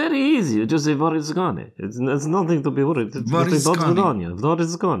 It's very easy. Just say vorysakone. It's nothing to be worried. It's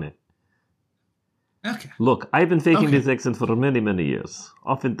vorysakone. Okay. Look, I've been faking this accent for many, many years.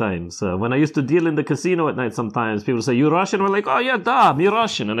 Oftentimes, when I used to deal in the casino at night, sometimes people say, you Russian? We're like, oh yeah, da, me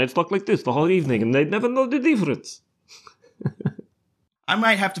Russian. And I'd talk like this the whole evening, and they'd never know the difference. I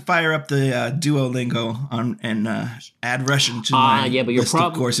might have to fire up the Duolingo and add Russian to my list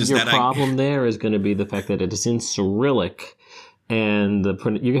of courses. Your problem there is going to be the fact that it is in Cyrillic, and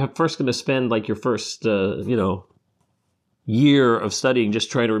you're first going to spend like your first, year of studying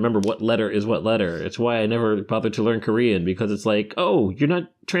just trying to remember what letter is what letter. It's why I never bothered to learn Korean, because it's like, oh, you're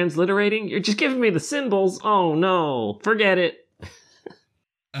not transliterating? You're just giving me the symbols? Oh, no. Forget it.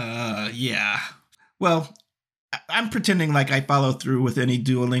 Yeah. Well, I'm pretending like I follow through with any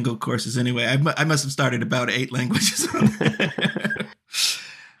Duolingo courses anyway. I must have started about 8 languages on there.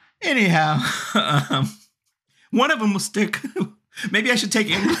 Anyhow, one of them will stick. Maybe I should take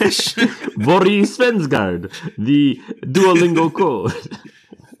English. Vori Svensgard, the Duolingo code.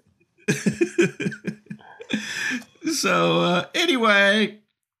 So, anyway,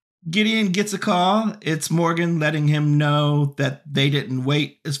 Gideon gets a call. It's Morgan letting him know that they didn't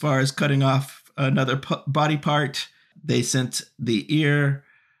wait as far as cutting off another body part. They sent the ear,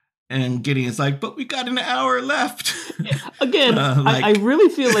 and Gideon's like, but we got an hour left. Again, I really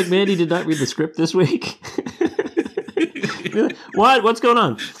feel like Mandy did not read the script this week. What? What's going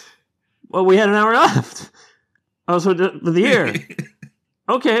on? Well, we had an hour left. Oh, so the ear.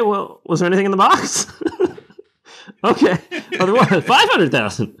 Okay, well, was there anything in the box? Okay. Oh, there was.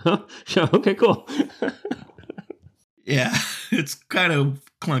 500,000. Okay, cool. Yeah, it's kind of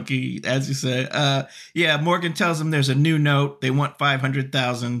clunky, as you say. Yeah, Morgan tells them there's a new note. They want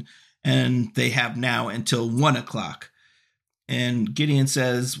 500,000, and they have now until 1:00. And Gideon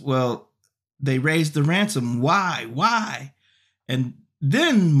says, well, they raised the ransom. Why? Why? And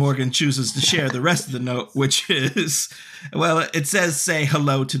then Morgan chooses to share the rest of the note, which is, well, it says, say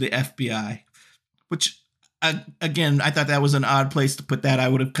hello to the FBI, which, again, I thought that was an odd place to put that. I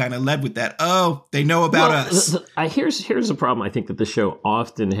would have kind of led with that. Oh, they know about us. Here's a problem I think that the show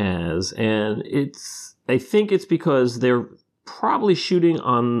often has, and I think it's because they're probably shooting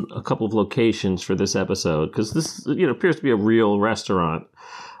on a couple of locations for this episode, because this, appears to be a real restaurant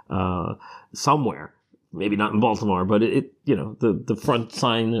somewhere. Maybe not in Baltimore, but the front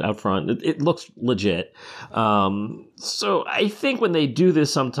sign out front, it looks legit. So I think when they do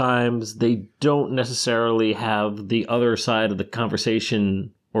this, sometimes they don't necessarily have the other side of the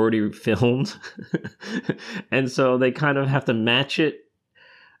conversation already filmed. And so they kind of have to match it.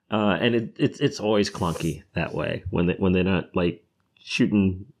 And it's always clunky that way when they're not like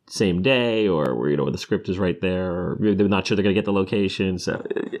shooting same day, or where the script is right there, or they're not sure they're going to get the location. So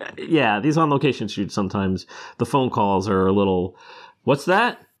yeah, these on location shoots, sometimes the phone calls are a little, what's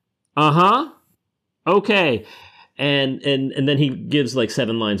that? Okay. And then he gives like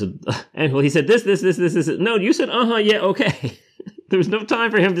 7 lines of, and well, he said this. No, you said yeah, okay. There was no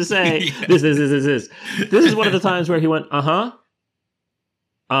time for him to say yeah. This. This is one of the times where he went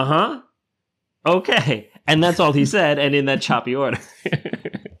okay, and that's all he said, and in that choppy order.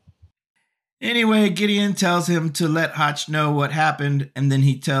 Anyway, Gideon tells him to let Hotch know what happened, and then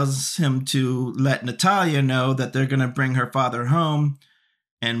he tells him to let Natalia know that they're going to bring her father home.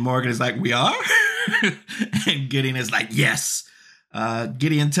 And Morgan is like, we are? And Gideon is like, yes.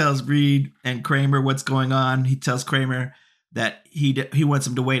 Gideon tells Reed and Kramer what's going on. He tells Kramer that he wants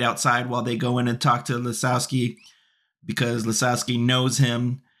him to wait outside while they go in and talk to Lasowski, because Lasowski knows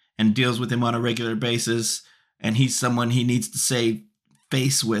him and deals with him on a regular basis, and he's someone he needs to save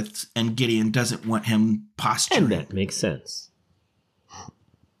face with, and Gideon doesn't want him posturing. And that makes sense.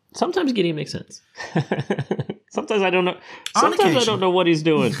 Sometimes Gideon makes sense. Sometimes I don't know. Sometimes I don't know what he's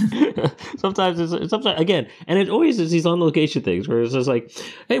doing. sometimes again, and it always is these on location things where it's just like,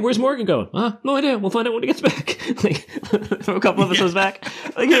 "Hey, where's Morgan going? No idea. We'll find out when he gets back." Like from a couple episodes back,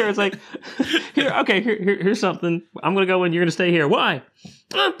 like here it's like, here's something. I'm gonna go in. You're gonna stay here. Why?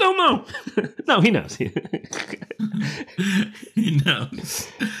 Don't know. No, he knows. He knows.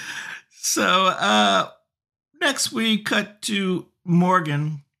 So next we cut to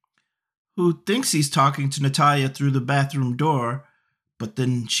Morgan, who thinks he's talking to Natalia through the bathroom door, but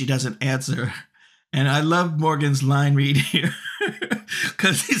then she doesn't answer. And I love Morgan's line read here,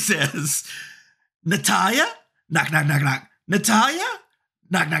 because he says, Natalia? Knock, knock, knock, knock. Natalia?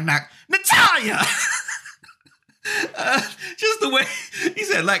 Knock, knock, knock. Natalia! Just the way he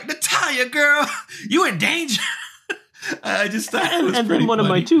said, like, Natalia, girl, you in danger. I just thought it was and then one funny.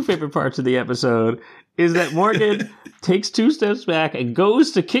 Of my 2 favorite parts of the episode is that Morgan takes 2 steps back and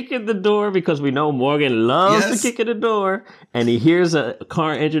goes to kick in the door, because we know Morgan loves to kick in the door, and he hears a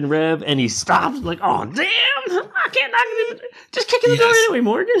car engine rev and he stops like, oh damn, I can't knock it in. Just kick in the door anyway,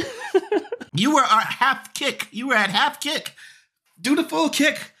 Morgan. You were at half kick. Do the full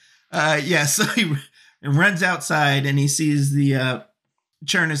kick. So he runs outside and he sees the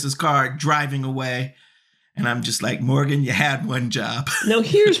Chernus's car driving away. And I'm just like, Morgan, you had one job. Now,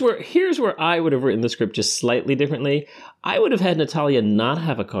 here's where I would have written the script just slightly differently. I would have had Natalia not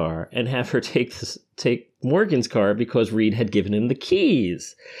have a car and have her take Morgan's car, because Reed had given him the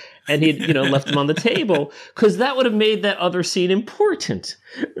keys. And he'd, left them on the table, because that would have made that other scene important.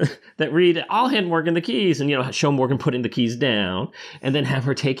 That Reed, I'll hand Morgan the keys, and, show Morgan putting the keys down, and then have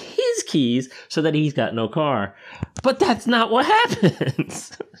her take his keys so that he's got no car. But that's not what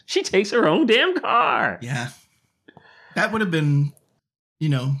happens. She takes her own damn car. Yeah. That would have been,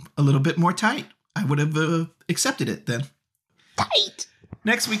 a little bit more tight. I would have accepted it then. Tight.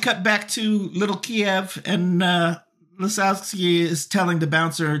 Next, we cut back to Little Kiev, and Lasowski is telling the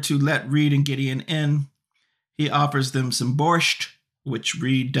bouncer to let Reed and Gideon in. He offers them some borscht, which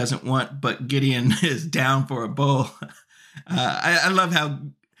Reed doesn't want, but Gideon is down for a bowl. I love how,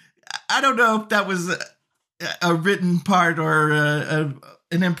 I don't know if that was a written part or an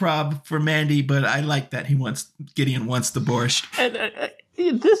improv for Mandy, but I like that Gideon wants the borscht.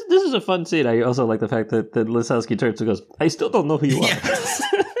 And this is a fun scene. I also like the fact that Lasowski turns and goes, I still don't know who you are. Yeah.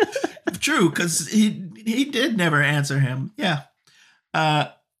 True, because he did never answer him. Yeah.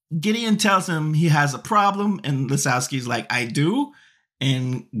 Gideon tells him he has a problem, and Lasowski's like, I do.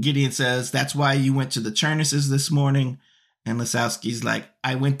 And Gideon says, that's why you went to the Chernuses this morning. And Lasowski's like,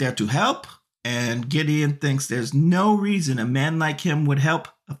 I went there to help. And Gideon thinks there's no reason a man like him would help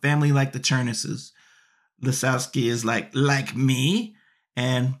a family like the Chernuses. Lasowski is like me?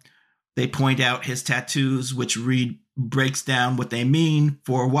 And they point out his tattoos, which Reed breaks down what they mean: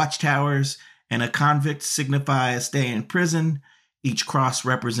 4 watchtowers and a convict signify a stay in prison. Each cross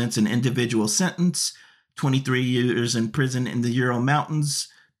represents an individual sentence. 23 years in prison in the Ural Mountains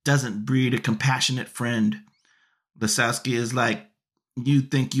doesn't breed a compassionate friend. Lasowski is like, you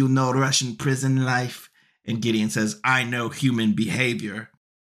think you know Russian prison life? And Gideon says, I know human behavior.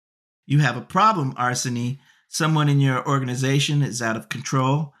 You have a problem, Arseny. Someone in your organization is out of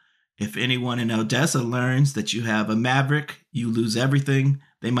control. If anyone in Odessa learns that you have a maverick, you lose everything.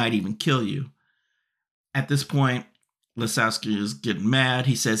 They might even kill you. At this point, Lasowski is getting mad.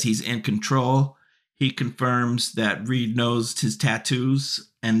 He says he's in control. He confirms that Reed knows his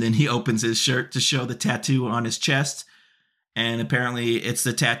tattoos, and then he opens his shirt to show the tattoo on his chest. And apparently it's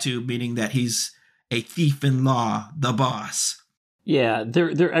the tattoo meaning that he's a thief in law, the boss. Yeah,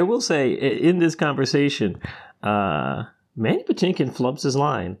 I will say, in this conversation, Manny Patinkin flubs his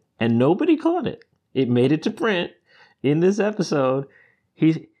line, and nobody caught it. It made it to print in this episode.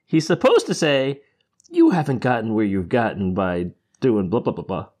 He's supposed to say, you haven't gotten where you've gotten by doing blah, blah, blah,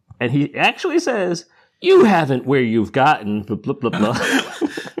 blah. And he actually says, you haven't where you've gotten blah, blah, blah, blah.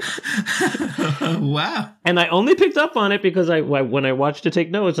 Wow. And I only picked up on it because when I watched to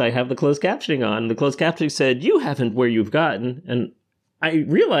take notes, I have the closed captioning on. The closed captioning said, you haven't where you've gotten. And I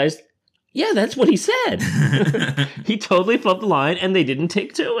realized, yeah, that's what he said. He totally flubbed the line, and they didn't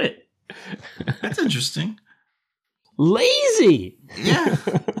take to it. That's interesting. Lazy. Yeah.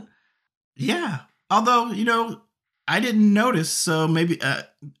 Yeah. Although, I didn't notice, so maybe,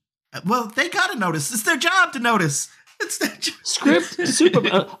 they gotta notice. It's their job to notice. It's their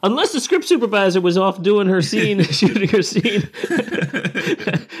job. Unless the script supervisor was off doing her scene, shooting her scene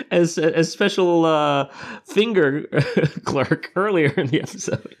as special finger clerk earlier in the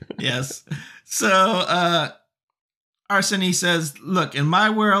episode. Yes. So, Arseny says, look, in my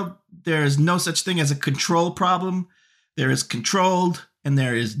world, there is no such thing as a control problem. There is controlled and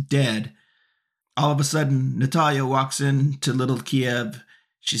there is dead. All of a sudden, Natalia walks in to Little Kiev.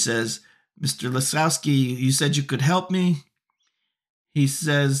 She says, Mr. Lasowski, you said you could help me. He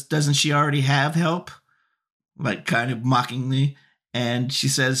says, doesn't she already have help? Like, kind of mockingly. And she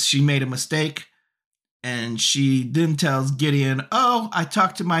says she made a mistake. And she then tells Gideon, oh, I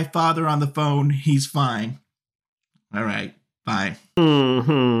talked to my father on the phone. He's fine. All right, fine.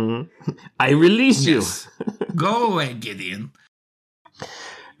 Mm-hmm. I release you. Go away, Gideon.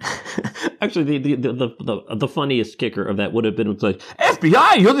 Actually, the funniest kicker of that would have been like,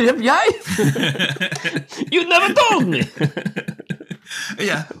 FBI, you're the FBI? You never told me.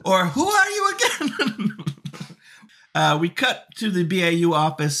 Yeah, or who are you again? We cut to the BAU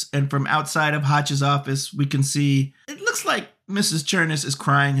office, and from outside of Hotch's office, we can see, it looks like Mrs. Chernus is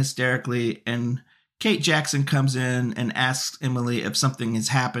crying hysterically, and Kate Jackson comes in and asks Emily if something has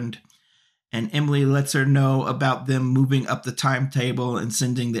happened. And Emily lets her know about them moving up the timetable and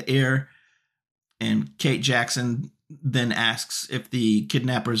sending the heir. And Kate Jackson then asks if the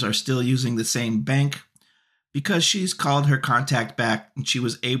kidnappers are still using the same bank, because she's called her contact back and she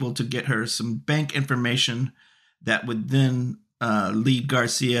was able to get her some bank information that would then lead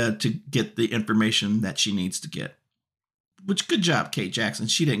Garcia to get the information that she needs to get. Which, good job, Kate Jackson.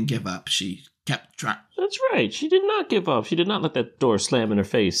 She didn't give up. She kept trying. That's right. She did not give up. She did not let that door slam in her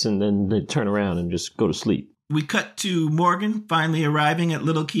face and then turn around and just go to sleep. We cut to Morgan finally arriving at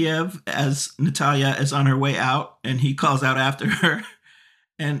Little Kiev as Natalia is on her way out, and he calls out after her.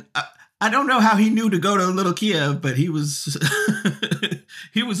 And I don't know how he knew to go to Little Kiev, but he was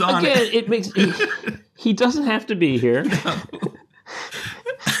he was on again, it. It makes he doesn't have to be here. No.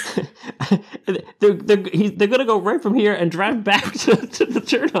 They're going to go right from here and drive back to the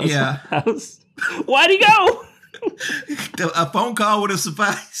Chernow house. Why'd he go? A phone call would have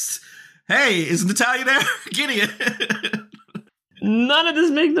sufficed. Hey, is Natalia there? Gideon. None of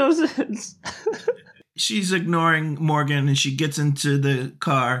this makes no sense. She's ignoring Morgan, and she gets into the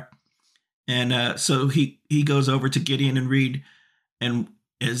car. And so he goes over to Gideon and Reed and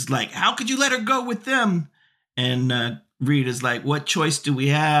is like, how could you let her go with them? And Reed is like, what choice do we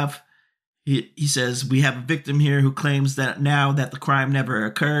have? He says, we have a victim here who claims that now that the crime never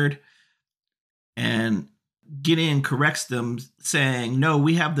occurred. And Gideon corrects them, saying, no,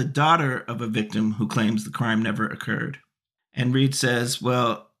 we have the daughter of a victim who claims the crime never occurred. And Reed says,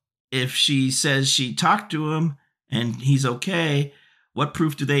 well, if she says she talked to him and he's okay, what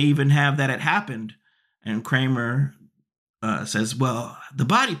proof do they even have that it happened? And Kramer says, well, the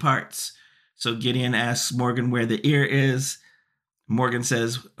body parts. So Gideon asks Morgan where the ear is. Morgan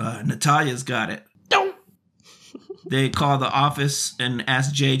says, Natalia's got it. Don't. They call the office and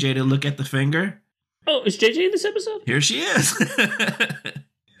ask JJ to look at the finger. Oh, is JJ in this episode? Here she is.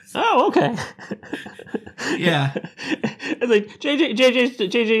 Oh, okay. Yeah. And like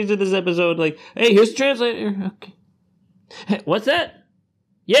JJ's in this episode. Like, hey, here's the translator. Okay, hey, what's that?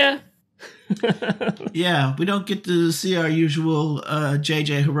 Yeah. Yeah, we don't get to see our usual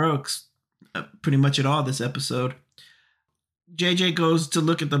JJ heroics pretty much at all this episode. JJ goes to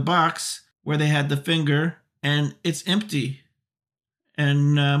look at the box where they had the finger, and it's empty.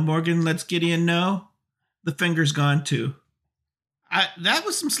 And Morgan lets Gideon know the finger's gone too. That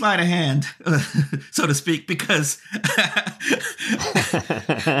was some sleight of hand, so to speak, because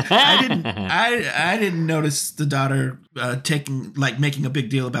I didn't notice the daughter making a big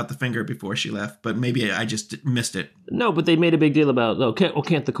deal about the finger before she left, but maybe I just missed it. No, but they made a big deal about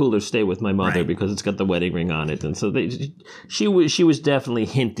can't the cooler stay with my mother because it's got the wedding ring on it, and so she was definitely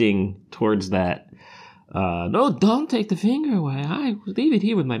hinting towards that. No, don't take the finger away. I will leave it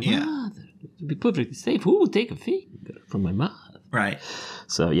here with my mother. To be perfectly safe. Who will take a finger from my mother? Right.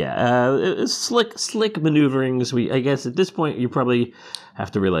 So it's slick maneuverings. I guess at this point you probably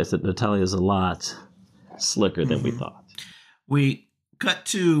have to realize that Natalia's a lot slicker than we thought. We cut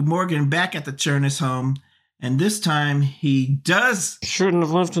to Morgan back at the Chernus home, and this time he does. Shouldn't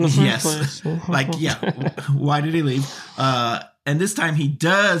have left in the first place. Why did he leave? And this time he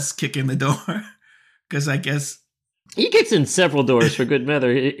does kick in the door because I guess. He kicks in several doors for good measure.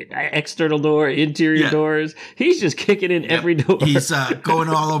 External door, interior doors. He's just kicking in every door. He's going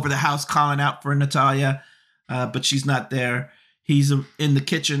all over the house calling out for Natalia, but she's not there. He's in the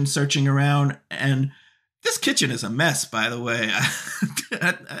kitchen searching around, and this kitchen is a mess, by the way.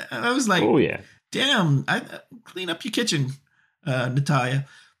 I was like, oh, yeah. Damn, clean up your kitchen, Natalia.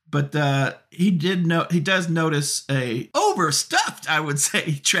 But he does notice a overstuffed, I would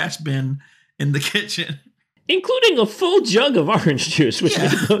say, trash bin in the kitchen. Including a full jug of orange juice, which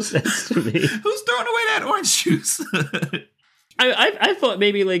made no sense to me. Who's throwing away that orange juice? I thought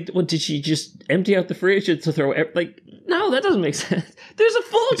maybe, did she just empty out the fridge to throw... no, that doesn't make sense. There's a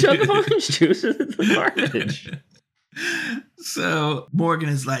full jug of orange juice in the garbage. So Morgan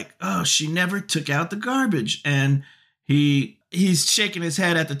is like, oh, she never took out the garbage. And he's shaking his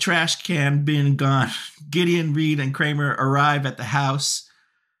head at the trash can being gone. Gideon, Reed, and Kramer arrive at the house.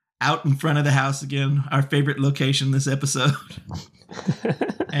 Out in front of the house again, our favorite location this episode.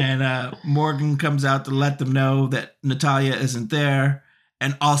 And Morgan comes out to let them know that Natalia isn't there.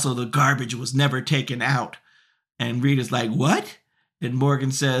 And also the garbage was never taken out. And Rita's like, what? And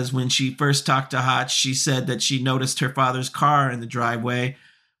Morgan says when she first talked to Hotch, she said that she noticed her father's car in the driveway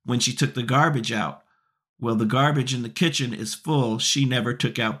when she took the garbage out. Well, the garbage in the kitchen is full. She never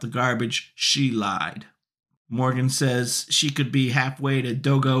took out the garbage. She lied. Morgan says she could be halfway to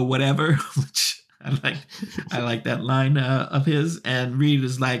Dogo whatever, which I like that line of his. And Reed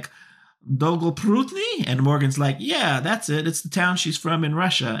is like, Dogo Prutny? And Morgan's like, yeah, that's it. It's the town she's from in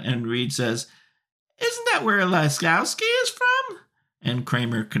Russia. And Reed says, isn't that where Laskowski is from? And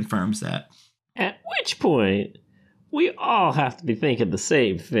Kramer confirms that. At which point, we all have to be thinking the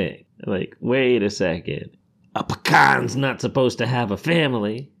same thing. Like, wait a second. A pecan's not supposed to have a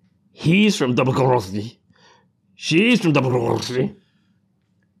family. He's from Dobrogorovsky. She's from Dobrogorovsky.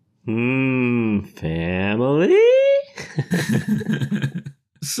 Family?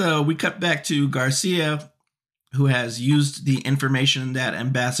 So we cut back to Garcia, who has used the information that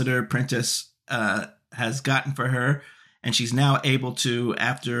Ambassador Prentice has gotten for her. And she's now able to,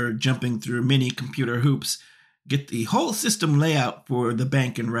 after jumping through many computer hoops, get the whole system layout for the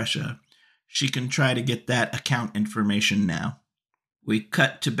bank in Russia. She can try to get that account information now. We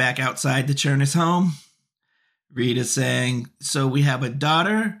cut to back outside the Chernus home. Reed is saying, so we have a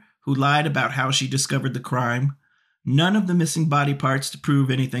daughter who lied about how she discovered the crime, none of the missing body parts to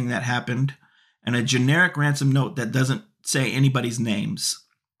prove anything that happened, and a generic ransom note that doesn't say anybody's names.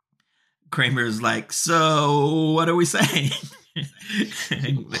 Kramer is like, so what are we saying?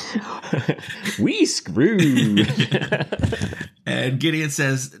 We screwed. And Gideon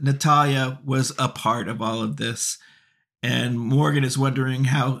says Natalia was a part of all of this. And Morgan is wondering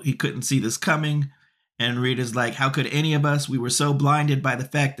how he couldn't see this coming. And Reed is like, how could any of us? We were so blinded by the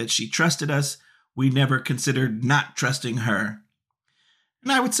fact that she trusted us. We never considered not trusting her.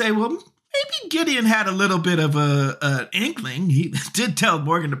 And I would say, well, maybe Gideon had a little bit of an inkling. He did tell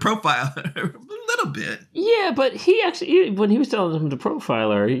Morgan to profile her a little bit. Yeah, but he actually, when he was telling him to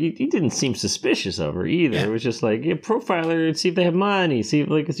profile her, he didn't seem suspicious of her either. Yeah. It was just like, profile her and see if they have money. See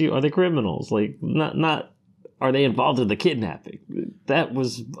are they criminals? Like, not are they involved in the kidnapping? That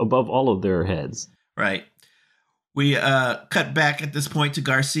was above all of their heads. Right. We cut back at this point to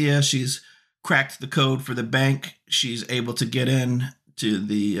Garcia. She's cracked the code for the bank. She's able to get in to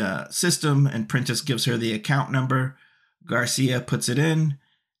the system, and Prentice gives her the account number. Garcia puts it in,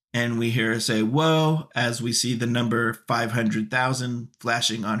 And we hear her say, whoa, as we see the number 500,000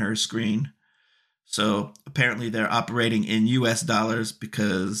 flashing on her screen. So apparently they're operating in US dollars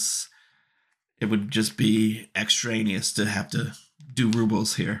because it would just be extraneous to have to do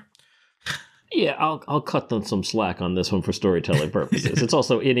rubles here. Yeah, I'll cut them some slack on this one for storytelling purposes. It's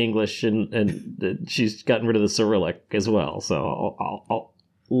also in English, and she's gotten rid of the Cyrillic as well, so I'll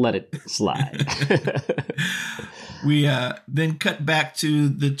let it slide. We then cut back to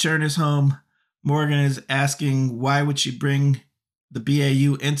the Chernus home. Morgan is asking why would she bring the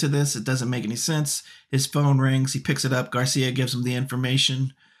BAU into this? It doesn't make any sense. His phone rings. He picks it up. Garcia gives him the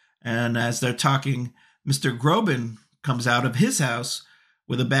information. And as they're talking, Mr. Groban comes out of his house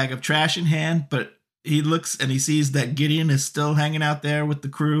with a bag of trash in hand, but he looks and he sees that Gideon is still hanging out there with the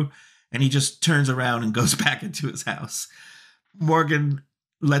crew, and he just turns around and goes back into his house. Morgan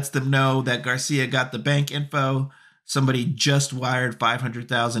lets them know that Garcia got the bank info. Somebody just wired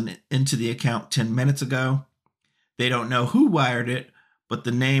 $500,000 into the account 10 minutes ago. They don't know who wired it, but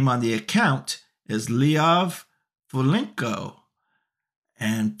the name on the account is Leov Folenko.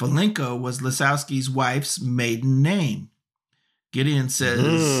 And Folenko was Lisowski's wife's maiden name. Gideon says,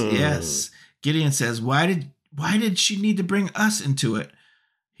 yes. Gideon says, why did she need to bring us into it?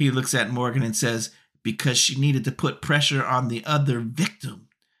 He looks at Morgan and says, because she needed to put pressure on the other victim.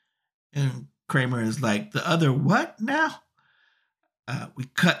 And Kramer is like, the other what now? We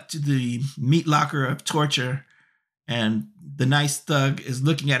cut to the meat locker of torture, and the nice thug is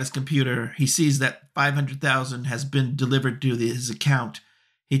looking at his computer. He sees that 500,000 has been delivered to his account.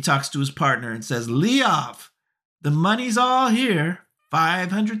 He talks to his partner and says, Leov, the money's all here,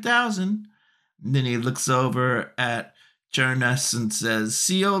 500,000. Then he looks over at Chernus and says,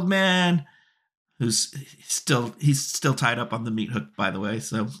 see, old man, he's still tied up on the meat hook, by the way.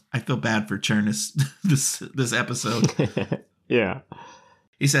 So I feel bad for Chernus this episode. Yeah.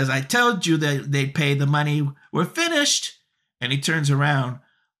 He says, I told you that they'd pay the money. We're finished. And he turns around,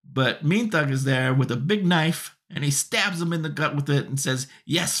 but Mean Thug is there with a big knife, and he stabs him in the gut with it and says,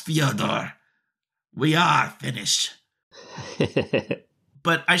 yes, Fyodor, we are finished.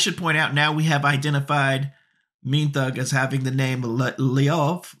 But I should point out now we have identified Mean Thug as having the name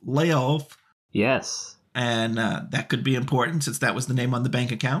Leov. Yes. And that could be important since that was the name on the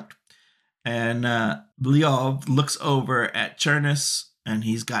bank account. And Leov looks over at Chernus, and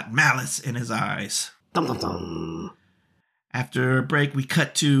he's got malice in his eyes. Dum, dum, dum. After a break, we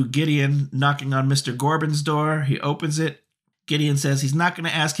cut to Gideon knocking on Mr. Gorban's door. He opens it. Gideon says he's not going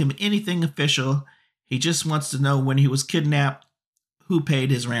to ask him anything official. He just wants to know when he was kidnapped, who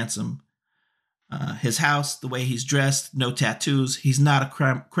paid his ransom. His house, the way he's dressed, no tattoos. He's not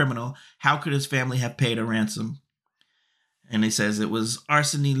a criminal. How could his family have paid a ransom? And he says it was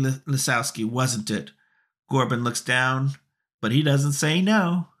Arseny Lisowski, wasn't it? Gorban looks down, but he doesn't say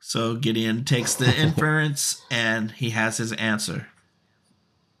no. So Gideon takes the inference, and he has his answer.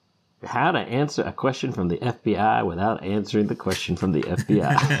 How to answer a question from the FBI without answering the question from the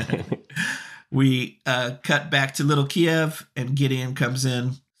FBI. We cut back to Little Kiev, and Gideon comes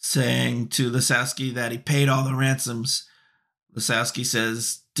in saying to Lisowski that he paid all the ransoms. Lisowski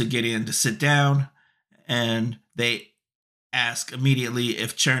says to Gideon to sit down, and they ask immediately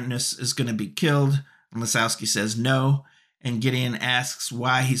if Chernus is going to be killed. And Lisowski says no. And Gideon asks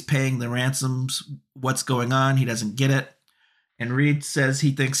why he's paying the ransoms, what's going on. He doesn't get it. And Reed says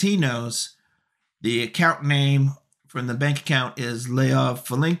he thinks he knows. The account name from the bank account is Leov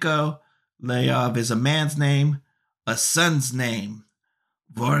Folenko. Leov is a man's name, a son's name.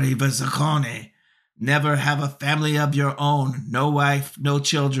 Vori Vazakone. Never have a family of your own. No wife, no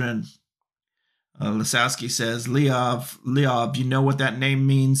children. Lisowski says, Leov, you know what that name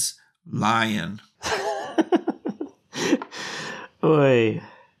means? Lion. Oy.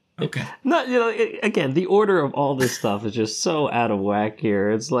 Okay. Not, again, the order of all this stuff is just so out of whack here.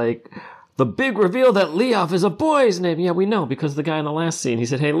 It's like the big reveal that Leov is a boy's name. Yeah, we know because the guy in the last scene, he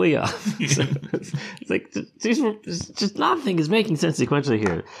said, hey, Leov. So it's like, just nothing is making sense sequentially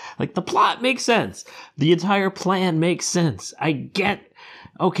here. Like, the plot makes sense. The entire plan makes sense. I get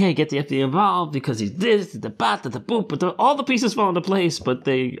the FDA involved because he's this, the bat, the boop, but all the pieces fall into place, but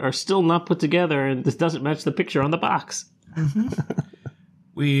they are still not put together, and this doesn't match the picture on the box. Mm-hmm.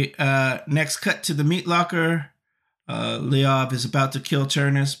 We next cut to the meat locker. Leov is about to kill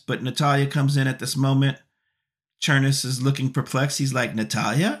Chernus, but Natalia comes in at this moment. Chernus is looking perplexed. He's like,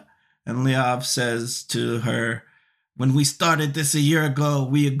 Natalia? And Leov says to her, when we started this a year ago,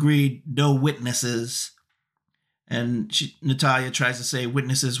 we agreed no witnesses. And Natalia tries to say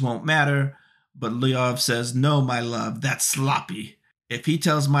witnesses won't matter, but Leov says, no, my love, that's sloppy. If he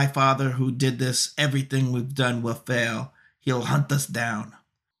tells my father who did this, everything we've done will fail. He'll hunt us down.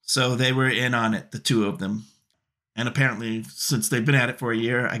 So they were in on it, the two of them. And apparently, since they've been at it for a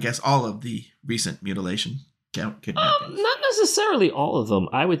year, I guess all of the recent mutilation kidnappings. Not necessarily all of them.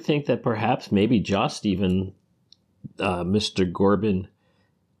 I would think that perhaps maybe just even Mr. Gorbin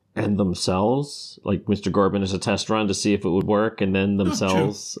and themselves, like Mr. Gorbin as a test run to see if it would work, and then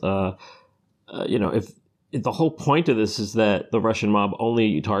themselves, if the whole point of this is that the Russian mob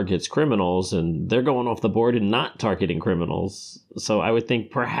only targets criminals, and they're going off the board and not targeting criminals. So I would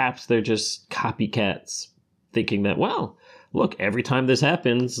think perhaps they're just copycats, thinking that, well, look, every time this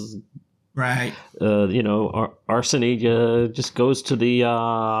happens, right? Arseny just goes to the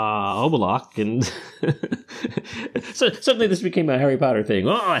Obolak, and so suddenly this became a Harry Potter thing.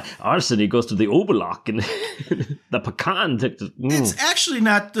 Oh, Arseny goes to the Obolak, and the pecan. It's actually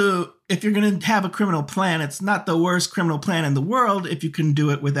not if you're going to have a criminal plan, it's not the worst criminal plan in the world if you can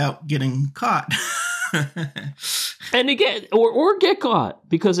do it without getting caught. And again, or get caught,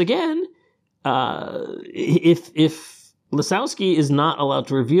 because again, if Lasowski is not allowed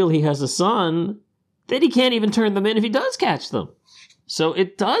to reveal he has a son, then he can't even turn them in if he does catch them. So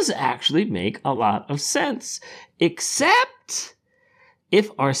it does actually make a lot of sense, except if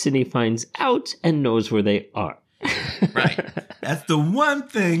Arseny finds out and knows where they are. Right. That's the one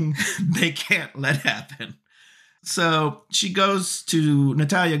thing they can't let happen. So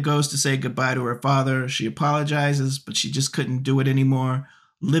Natalia goes to say goodbye to her father. She apologizes, but she just couldn't do it anymore.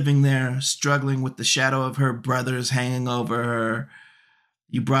 Living there, struggling with the shadow of her brothers hanging over her.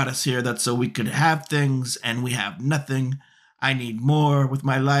 You brought us here that so we could have things, and we have nothing. I need more with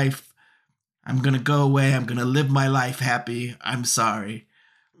my life. I'm going to go away. I'm going to live my life happy. I'm sorry.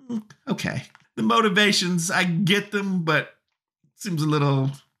 Okay. The motivations, I get them, but seems a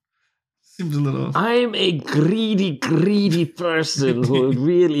little... I'm a greedy person who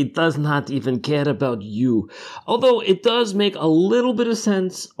really does not even care about you. Although it does make a little bit of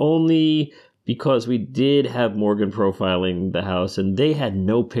sense only because we did have Morgan profiling the house and they had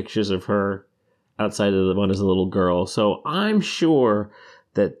no pictures of her outside of the one as a little girl. So I'm sure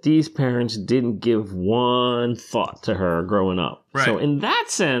that these parents didn't give one thought to her growing up. Right. So in that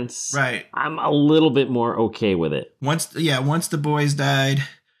sense, right, I'm a little bit more okay with it. Once the boys died,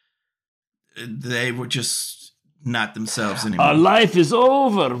 they were just not themselves anymore. Our life is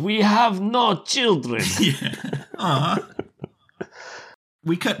over. We have no children. Yeah.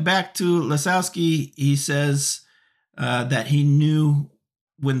 We cut back to Lasowski. He says that he knew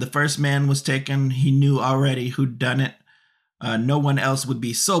when the first man was taken, he knew already who'd done it. No one else would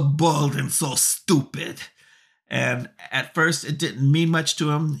be so bold and so stupid. And at first, it didn't mean much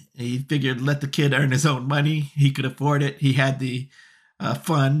to him. He figured let the kid earn his own money. He could afford it. He had the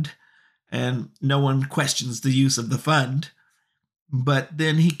fund. And no one questions the use of the fund. But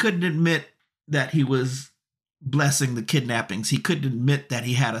then he couldn't admit that he was blessing the kidnappings. He couldn't admit that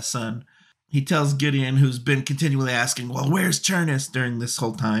he had a son. He tells Gideon, who's been continually asking, well, where's Chernus during this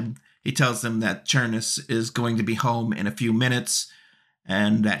whole time? He tells them that Chernus is going to be home in a few minutes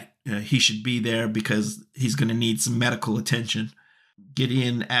and that he should be there because he's going to need some medical attention.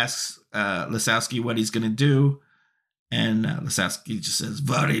 Gideon asks Lasowski what he's going to do. And Lasowski just says,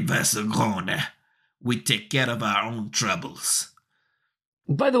 "Very Vesagrone. We take care of our own troubles."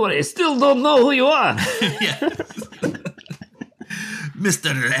 By the way, I still don't know who you are. Yeah.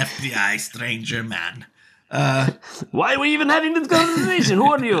 Mr. FBI stranger man. Why are we even having this conversation? Who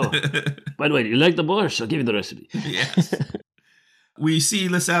are you? By the way, do you like the borscht? I'll give you the recipe. Yes. We see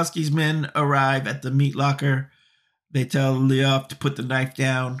Lasowski's men arrive at the meat locker. They tell Lyov to put the knife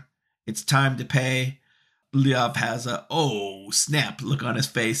down. It's time to pay. Lyov has a, oh, snap look on his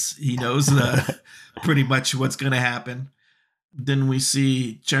face. He knows pretty much what's going to happen. Then we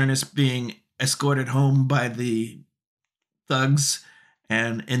see Chernus being escorted home by the thugs.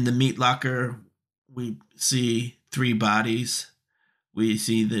 And in the meat locker, we see 3 bodies. We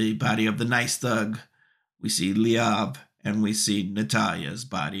see the body of the nice thug. We see Lyov. And we see Natalia's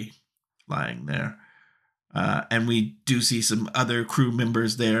body lying there. And we do see some other crew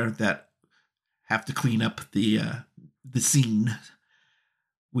members there that have to clean up the scene.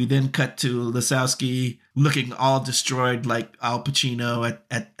 We then cut to Lasowski looking all destroyed like Al Pacino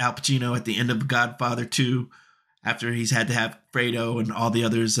at Al Pacino at the end of Godfather 2 after he's had to have Fredo and all the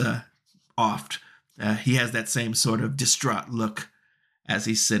others offed. He has that same sort of distraught look as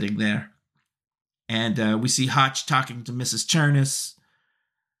he's sitting there. And we see Hotch talking to Mrs. Chernus.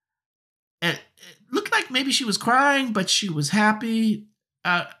 It looked like maybe she was crying, but she was happy.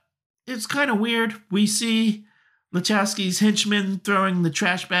 It's kind of weird. We see Lachowski's henchmen throwing the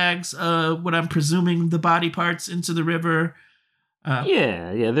trash bags, what I'm presuming the body parts into the river.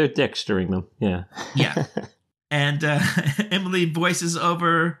 Yeah, they're dextering them. Yeah. Yeah. And Emily voices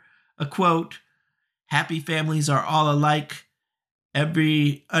over a quote, "Happy families are all alike.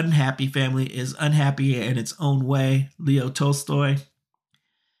 Every unhappy family is unhappy in its own way." Leo Tolstoy.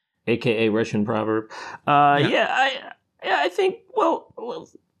 AKA Russian proverb. I think, well,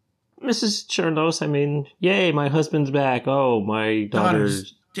 Mrs. Chernos, I mean, yay, my husband's back. Oh, my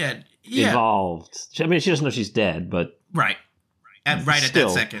daughter's dead. Evolved. I mean, she doesn't know she's dead, but... Right. At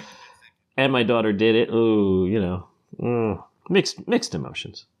that second. And my daughter did it. Ooh, mixed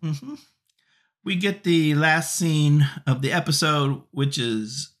emotions. Mm-hmm. We get the last scene of the episode, which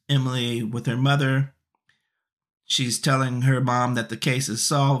is Emily with her mother. She's telling her mom that the case is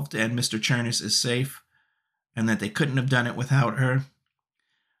solved and Mr. Chernis is safe and that they couldn't have done it without her.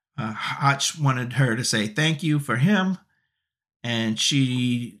 Hotch wanted her to say thank you for him, and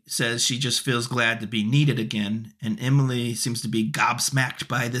she says she just feels glad to be needed again. And Emily seems to be gobsmacked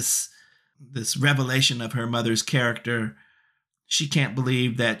by this revelation of her mother's character. She can't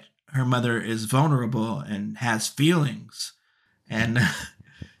believe that her mother is vulnerable and has feelings, and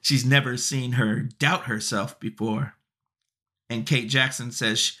she's never seen her doubt herself before. And Kate Jackson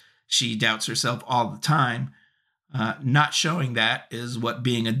says she doubts herself all the time. Not showing that is what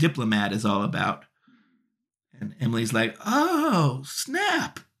being a diplomat is all about. And Emily's like, oh,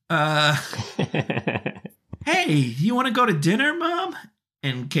 snap. Hey, you want to go to dinner, Mom?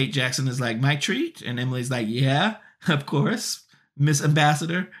 And Kate Jackson is like, my treat? And Emily's like, yeah, of course, Miss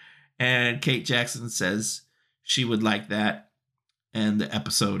Ambassador. And Kate Jackson says she would like that. And the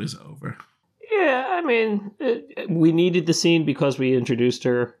episode is over. Yeah, I mean, we needed the scene because we introduced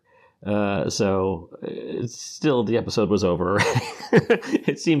her. So still the episode was over.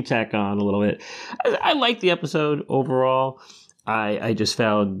 It seemed tack on a little bit. I liked the episode overall. I just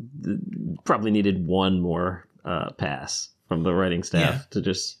found probably needed one more pass from the writing staff to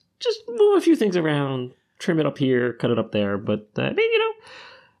just move a few things around, trim it up here, cut it up there. But I mean,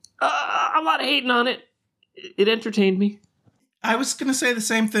 a lot of hating on it. It entertained me. I was going to say the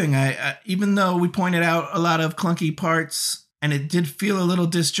same thing. I even though we pointed out a lot of clunky parts, and it did feel a little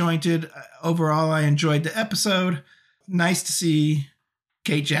disjointed, overall, I enjoyed the episode. Nice to see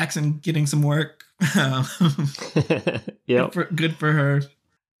Kate Jackson getting some work. Yep. Good for her.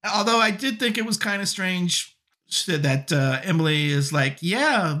 Although I did think it was kind of strange that Emily is like,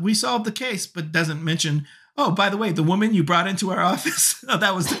 yeah, we solved the case, but doesn't mention, oh, by the way, the woman you brought into our office, oh,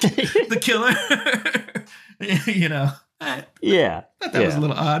 that was the killer. I thought that was a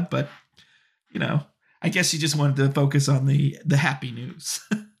little odd, but, I guess she just wanted to focus on the happy news.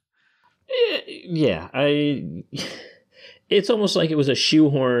 Yeah, it's almost like it was a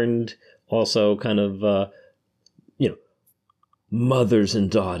shoehorned, also kind of, mothers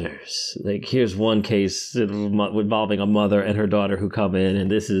and daughters. Like, here's one case involving a mother and her daughter who come in, and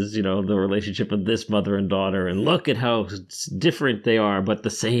this is, the relationship of this mother and daughter, and look at how different they are, but the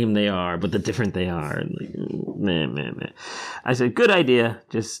same they are, but the different they are. And like, man. I said, good idea,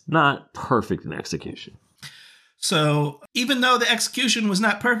 just not perfect in execution. So, even though the execution was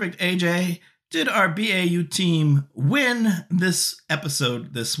not perfect, AJ, did our BAU team win this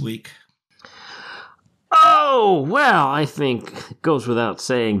episode this week? Oh, well, I think it goes without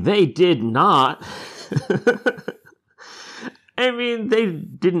saying they did not. I mean, they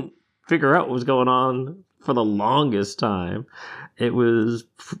didn't figure out what was going on for the longest time. It was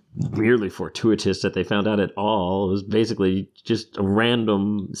merely fortuitous that they found out at all. It was basically just a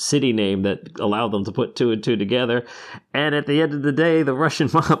random city name that allowed them to put two and two together. And at the end of the day, the Russian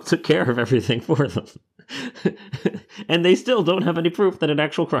mob took care of everything for them. And they still don't have any proof that an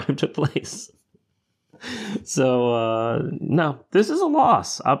actual crime took place. So, no, this is a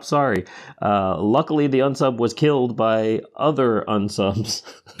loss. I'm sorry. Luckily, the unsub was killed by other unsubs.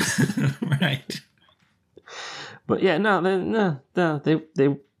 Right. But yeah, no.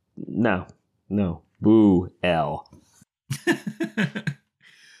 Boo, L.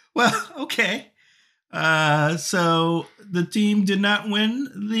 Well, okay. So the team did not win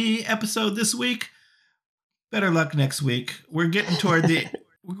the episode this week. Better luck next week. We're getting toward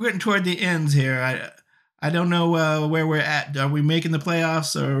the ends here. I don't know where we're at. Are we making the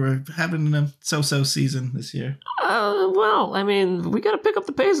playoffs, or we're having a so-so season this year? Well, I mean, we got to pick up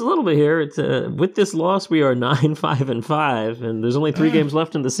the pace a little bit here. It's with this loss, we are 9-5-5, and there's only 3 games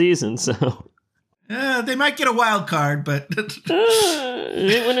left in the season. So they might get a wild card, but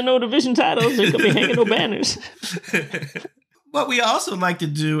they ain't winning no division titles. They could be hanging no banners. What we also like to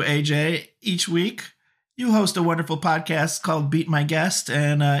do, AJ, each week. You host a wonderful podcast called Beat My Guest,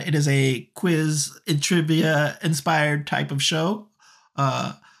 and it is a quiz and trivia inspired type of show,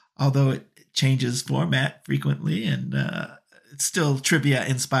 although it changes format frequently, and it's still trivia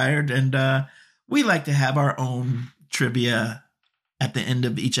inspired. And we like to have our own trivia at the end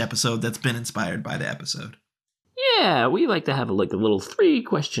of each episode that's been inspired by the episode. Yeah, we like to have a little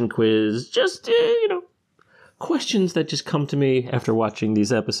 3-question quiz. Just, questions that just come to me after watching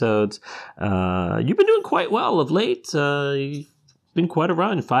these episodes. You've been doing quite well of late. You've been quite a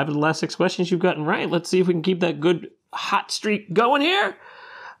run. 5 of the last 6 questions you've gotten right. Let's see if we can keep that good hot streak going here.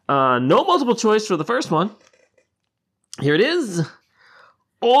 No multiple choice for the first one. Here it is.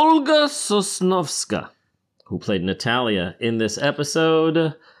 Olga Sosnowska, who played Natalia in this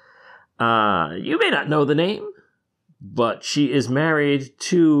episode. You may not know the name, but she is married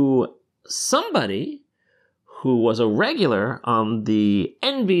to somebody who was a regular on the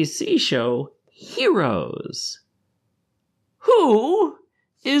NBC show Heroes. Who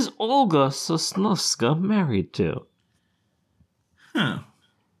is Olga Sosnowska married to? Huh.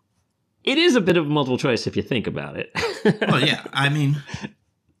 It is a bit of a multiple choice if you think about it. Well, yeah. I mean,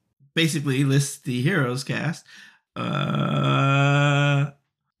 basically lists the Heroes cast. I'm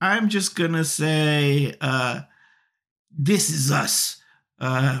just going to say, This Is Us.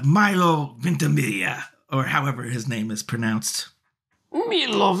 Milo Ventimiglia, or however his name is pronounced.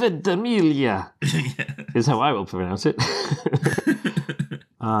 Milo Ventimiglia is how I will pronounce it.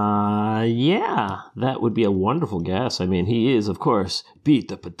 Yeah, that would be a wonderful guess. I mean, he is, of course,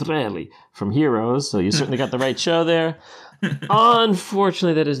 Peter Petrelli from Heroes, so you certainly got the right show there.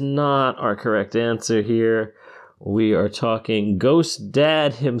 Unfortunately, that is not our correct answer here. We are talking Ghost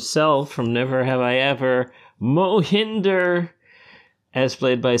Dad himself from Never Have I Ever, Mohinder, as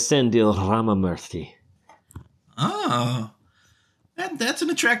played by Sendhil Ramamurthy. Oh, that's an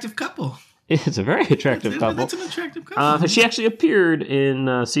attractive couple. It's a very attractive couple. That's an attractive couple. She actually appeared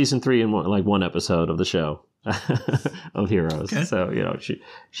in season 3 in one episode of the show of Heroes. Okay. So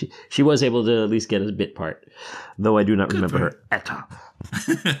she was able to at least get a bit part, though I do not remember her at all.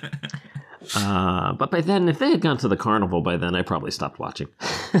 But by then, if they had gone to the carnival by then, I probably stopped watching.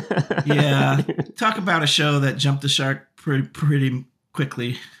 Yeah, talk about a show that jumped the shark pretty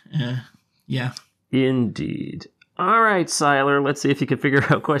quickly. Yeah, indeed. All right, Siler, let's see if you can figure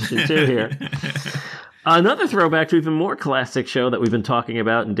out question 2 here. Another throwback to even more classic show that we've been talking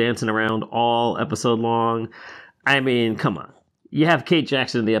about and dancing around all episode long. I mean, come on. You have Kate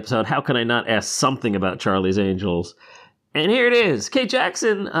Jackson in the episode. How can I not ask something about Charlie's Angels? And here it is. Kate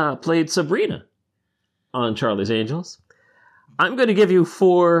Jackson played Sabrina on Charlie's Angels. I'm going to give you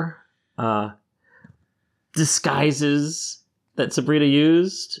 4 disguises that Sabrina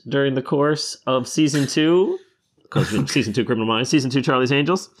used during the course of season 2. Season 2 Criminal Minds, season 2 Charlie's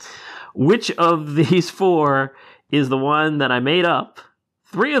Angels. Which of these 4 is the one that I made up?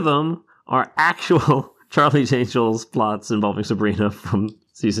 3 of them are actual Charlie's Angels plots involving Sabrina from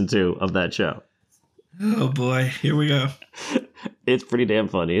season 2 of that show. Oh boy, here we go. It's pretty damn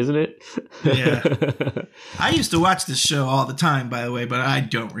funny, isn't it? Yeah. I used to watch this show all the time, by the way, but I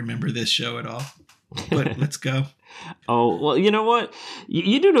don't remember this show at all. But let's go. Oh, well, you know what?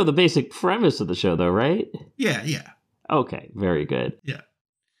 You do know the basic premise of the show, though, right? Yeah. Okay, very good. Yeah.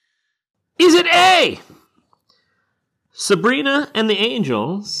 Is it A? Sabrina and the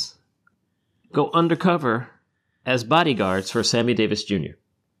Angels go undercover as bodyguards for Sammy Davis Jr.?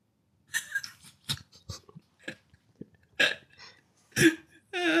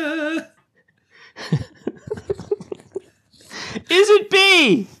 Is it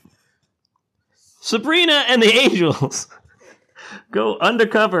B? Sabrina and the Angels go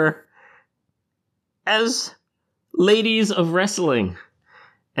undercover as ladies of wrestling,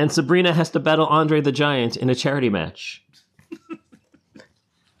 and Sabrina has to battle Andre the Giant in a charity match.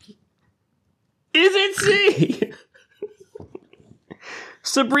 Is it C?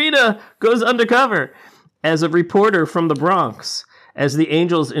 Sabrina goes undercover as a reporter from the Bronx as the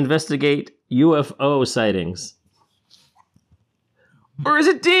Angels investigate UFO sightings. Or is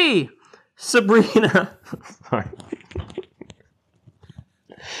it D? Sabrina. Sorry.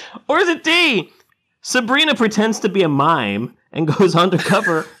 Or is it D? Sabrina pretends to be a mime and goes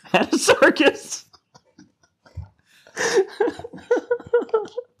undercover at a circus.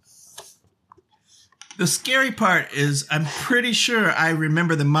 The scary part is I'm pretty sure I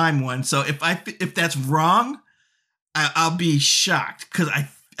remember the mime one. So if that's wrong, I'll be shocked because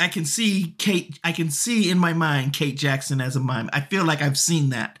I can see in my mind Kate Jackson as a mime. I feel like I've seen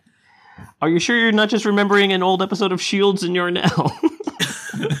that. Are you sure you're not just remembering an old episode of Shields and You're Now?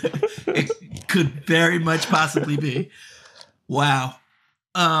 It could very much possibly be. Wow.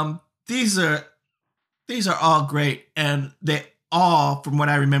 These are all great, and they all, from what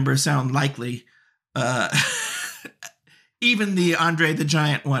I remember, sound likely. Even the Andre the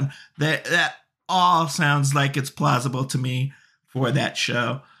Giant one, that all sounds like it's plausible to me for that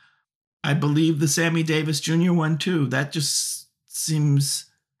show. I believe the Sammy Davis Jr. one too. That just seems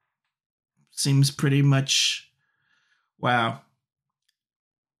pretty much wow.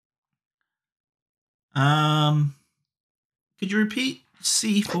 Could you repeat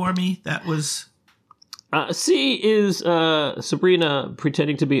C for me? That was C is Sabrina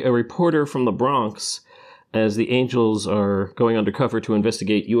pretending to be a reporter from the Bronx as the Angels are going undercover to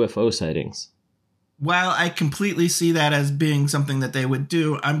investigate UFO sightings. While I completely see that as being something that they would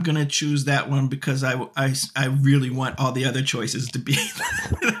do, I'm going to choose that one because I really want all the other choices to be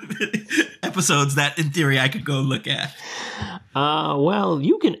episodes that, in theory, I could go look at. Well,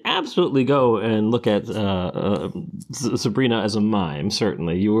 you can absolutely go and look at Sabrina as a mime,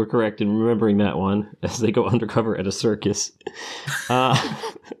 certainly. You were correct in remembering that one, as they go undercover at a circus.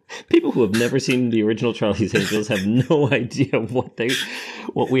 People who have never seen the original Charlie's Angels have no idea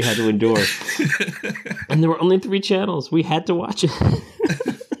what we had to endure. And there were only 3 channels. We had to watch it.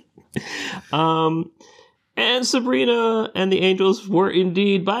 And Sabrina and the Angels were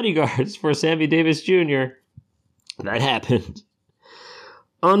indeed bodyguards for Sammy Davis Jr. That happened.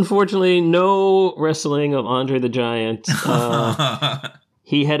 Unfortunately, no wrestling of Andre the Giant.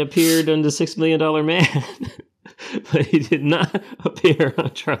 He had appeared on the $6 Million Man, but he did not appear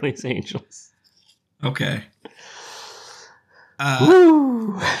on Charlie's Angels. Okay.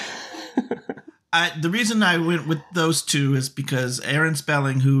 The reason I went with those two is because Aaron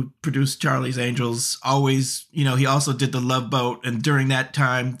Spelling, who produced Charlie's Angels, always, he also did The Love Boat. And during that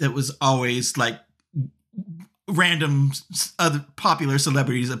time, that was always like random other popular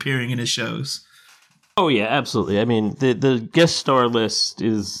celebrities appearing in his shows. Oh, yeah, absolutely. I mean, the guest star list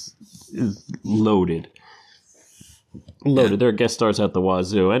is loaded. Loaded. Yeah. There are guest stars at the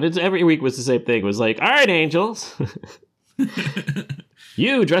wazoo. And every week was the same thing. It was like, all right, Angels.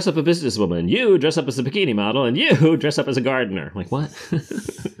 You dress up a businesswoman. You dress up as a bikini model. And you dress up as a gardener. I'm like, what?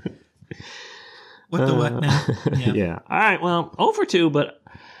 What the what now? Yeah. All right, well, 0 for 2, but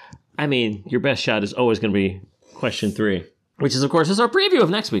I mean, your best shot is always going to be question 3, which is, of course, our preview of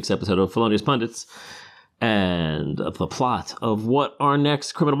next week's episode of Felonious Pundits and of the plot of what our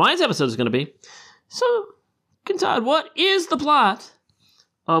next Criminal Minds episode is going to be. So, Kentad, what is the plot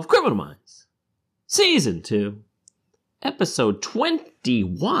of Criminal Minds Season 2, Episode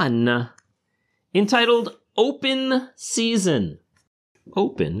 21, entitled Open Season?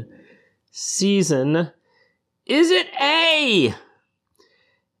 Open Season. Is it A?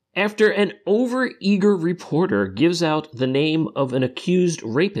 After an overeager reporter gives out the name of an accused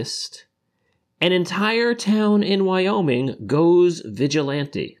rapist, an entire town in Wyoming goes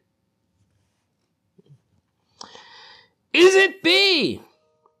vigilante. Is it B?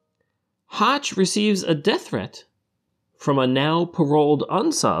 Hotch receives a death threat from a now paroled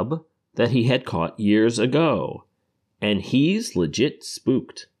unsub that he had caught years ago, and he's legit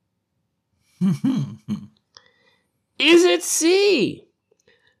spooked. Is it C?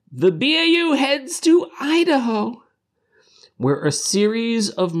 The BAU heads to Idaho, where a series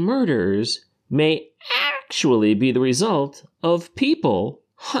of murders may actually be the result of people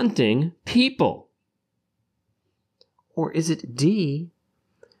hunting people. Or is it D?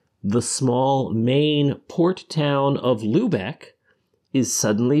 The small Maine port town of Lubeck is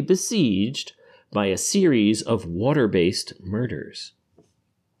suddenly besieged by a series of water-based murders.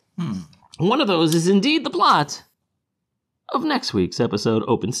 One of those is indeed the plot of next week's episode,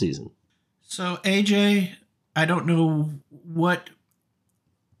 Open Season. So, AJ, I don't know what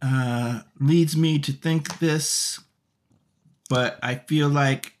leads me to think this, but I feel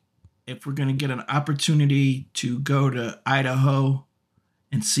like if we're going to get an opportunity to go to Idaho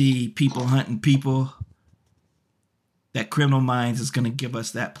and see people hunting people, that Criminal Minds is going to give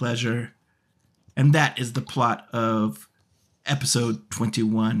us that pleasure. And that is the plot of episode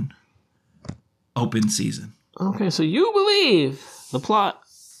 21, Open Season. Okay, so you believe the plot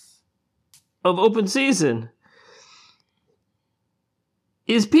of Open Season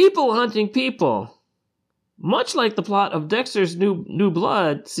is people hunting people, much like the plot of Dexter's New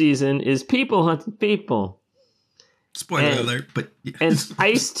Blood season is people hunting people. Spoiler alert, but... And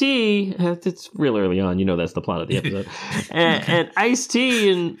Ice-T, it's real early on, that's the plot of the episode. and Ice-T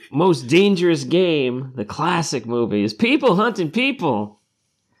in Most Dangerous Game, the classic movie, is people hunting people.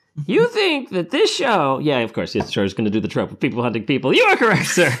 You think that this show... Yeah, of course, it's sure is going to do the trope of people hunting people. You are correct,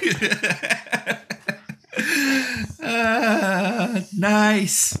 sir.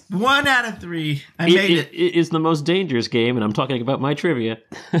 Nice. 1 out of 3. I made it. It is the Most Dangerous Game, and I'm talking about my trivia.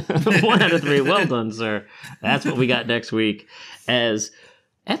 1 out of 3. Well done, sir. That's what we got next week as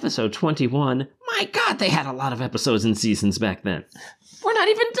episode 21. My God, they had a lot of episodes and seasons back then. We're not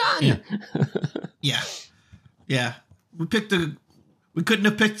even done. Yeah. We picked a We couldn't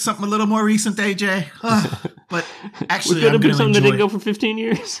have picked something a little more recent, AJ. But actually, we could have I'm picked going to something that enjoy. didn't go for 15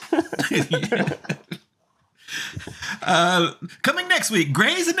 years. Coming next week,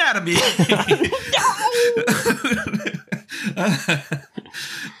 Grey's Anatomy.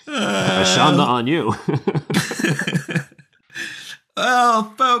 Shonda on you.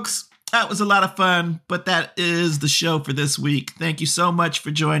 Well, folks, that was a lot of fun, but that is the show for this week. Thank you so much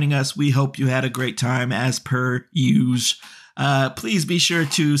for joining us. We hope you had a great time as per usual. Please be sure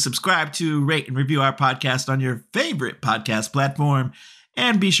to subscribe to, rate, and review our podcast on your favorite podcast platform,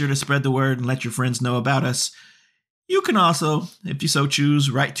 and be sure to spread the word and let your friends know about us. You can also, if you so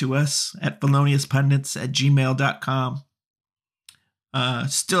choose, write to us at feloniouspundits@gmail.com.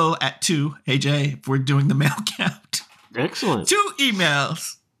 Still at 2, AJ, if we're doing the mail count. Excellent. 2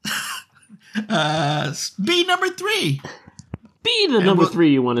 emails. Be number 3. Be the number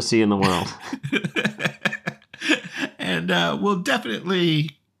 3 you want to see in the world. And we'll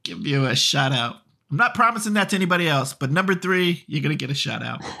definitely give you a shout out. I'm not promising that to anybody else, but number 3, you're going to get a shout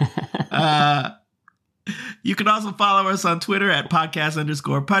out. You can also follow us on Twitter at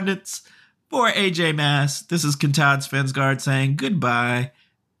podcast_pundits. For AJ Mass, this is Kentad Svensgaard saying goodbye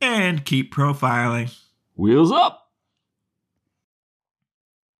and keep profiling. Wheels up.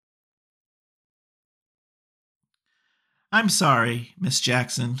 I'm sorry, Miss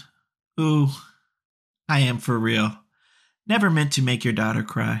Jackson. Ooh, I am for real. Never meant to make your daughter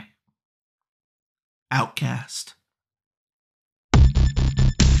cry. Outcast.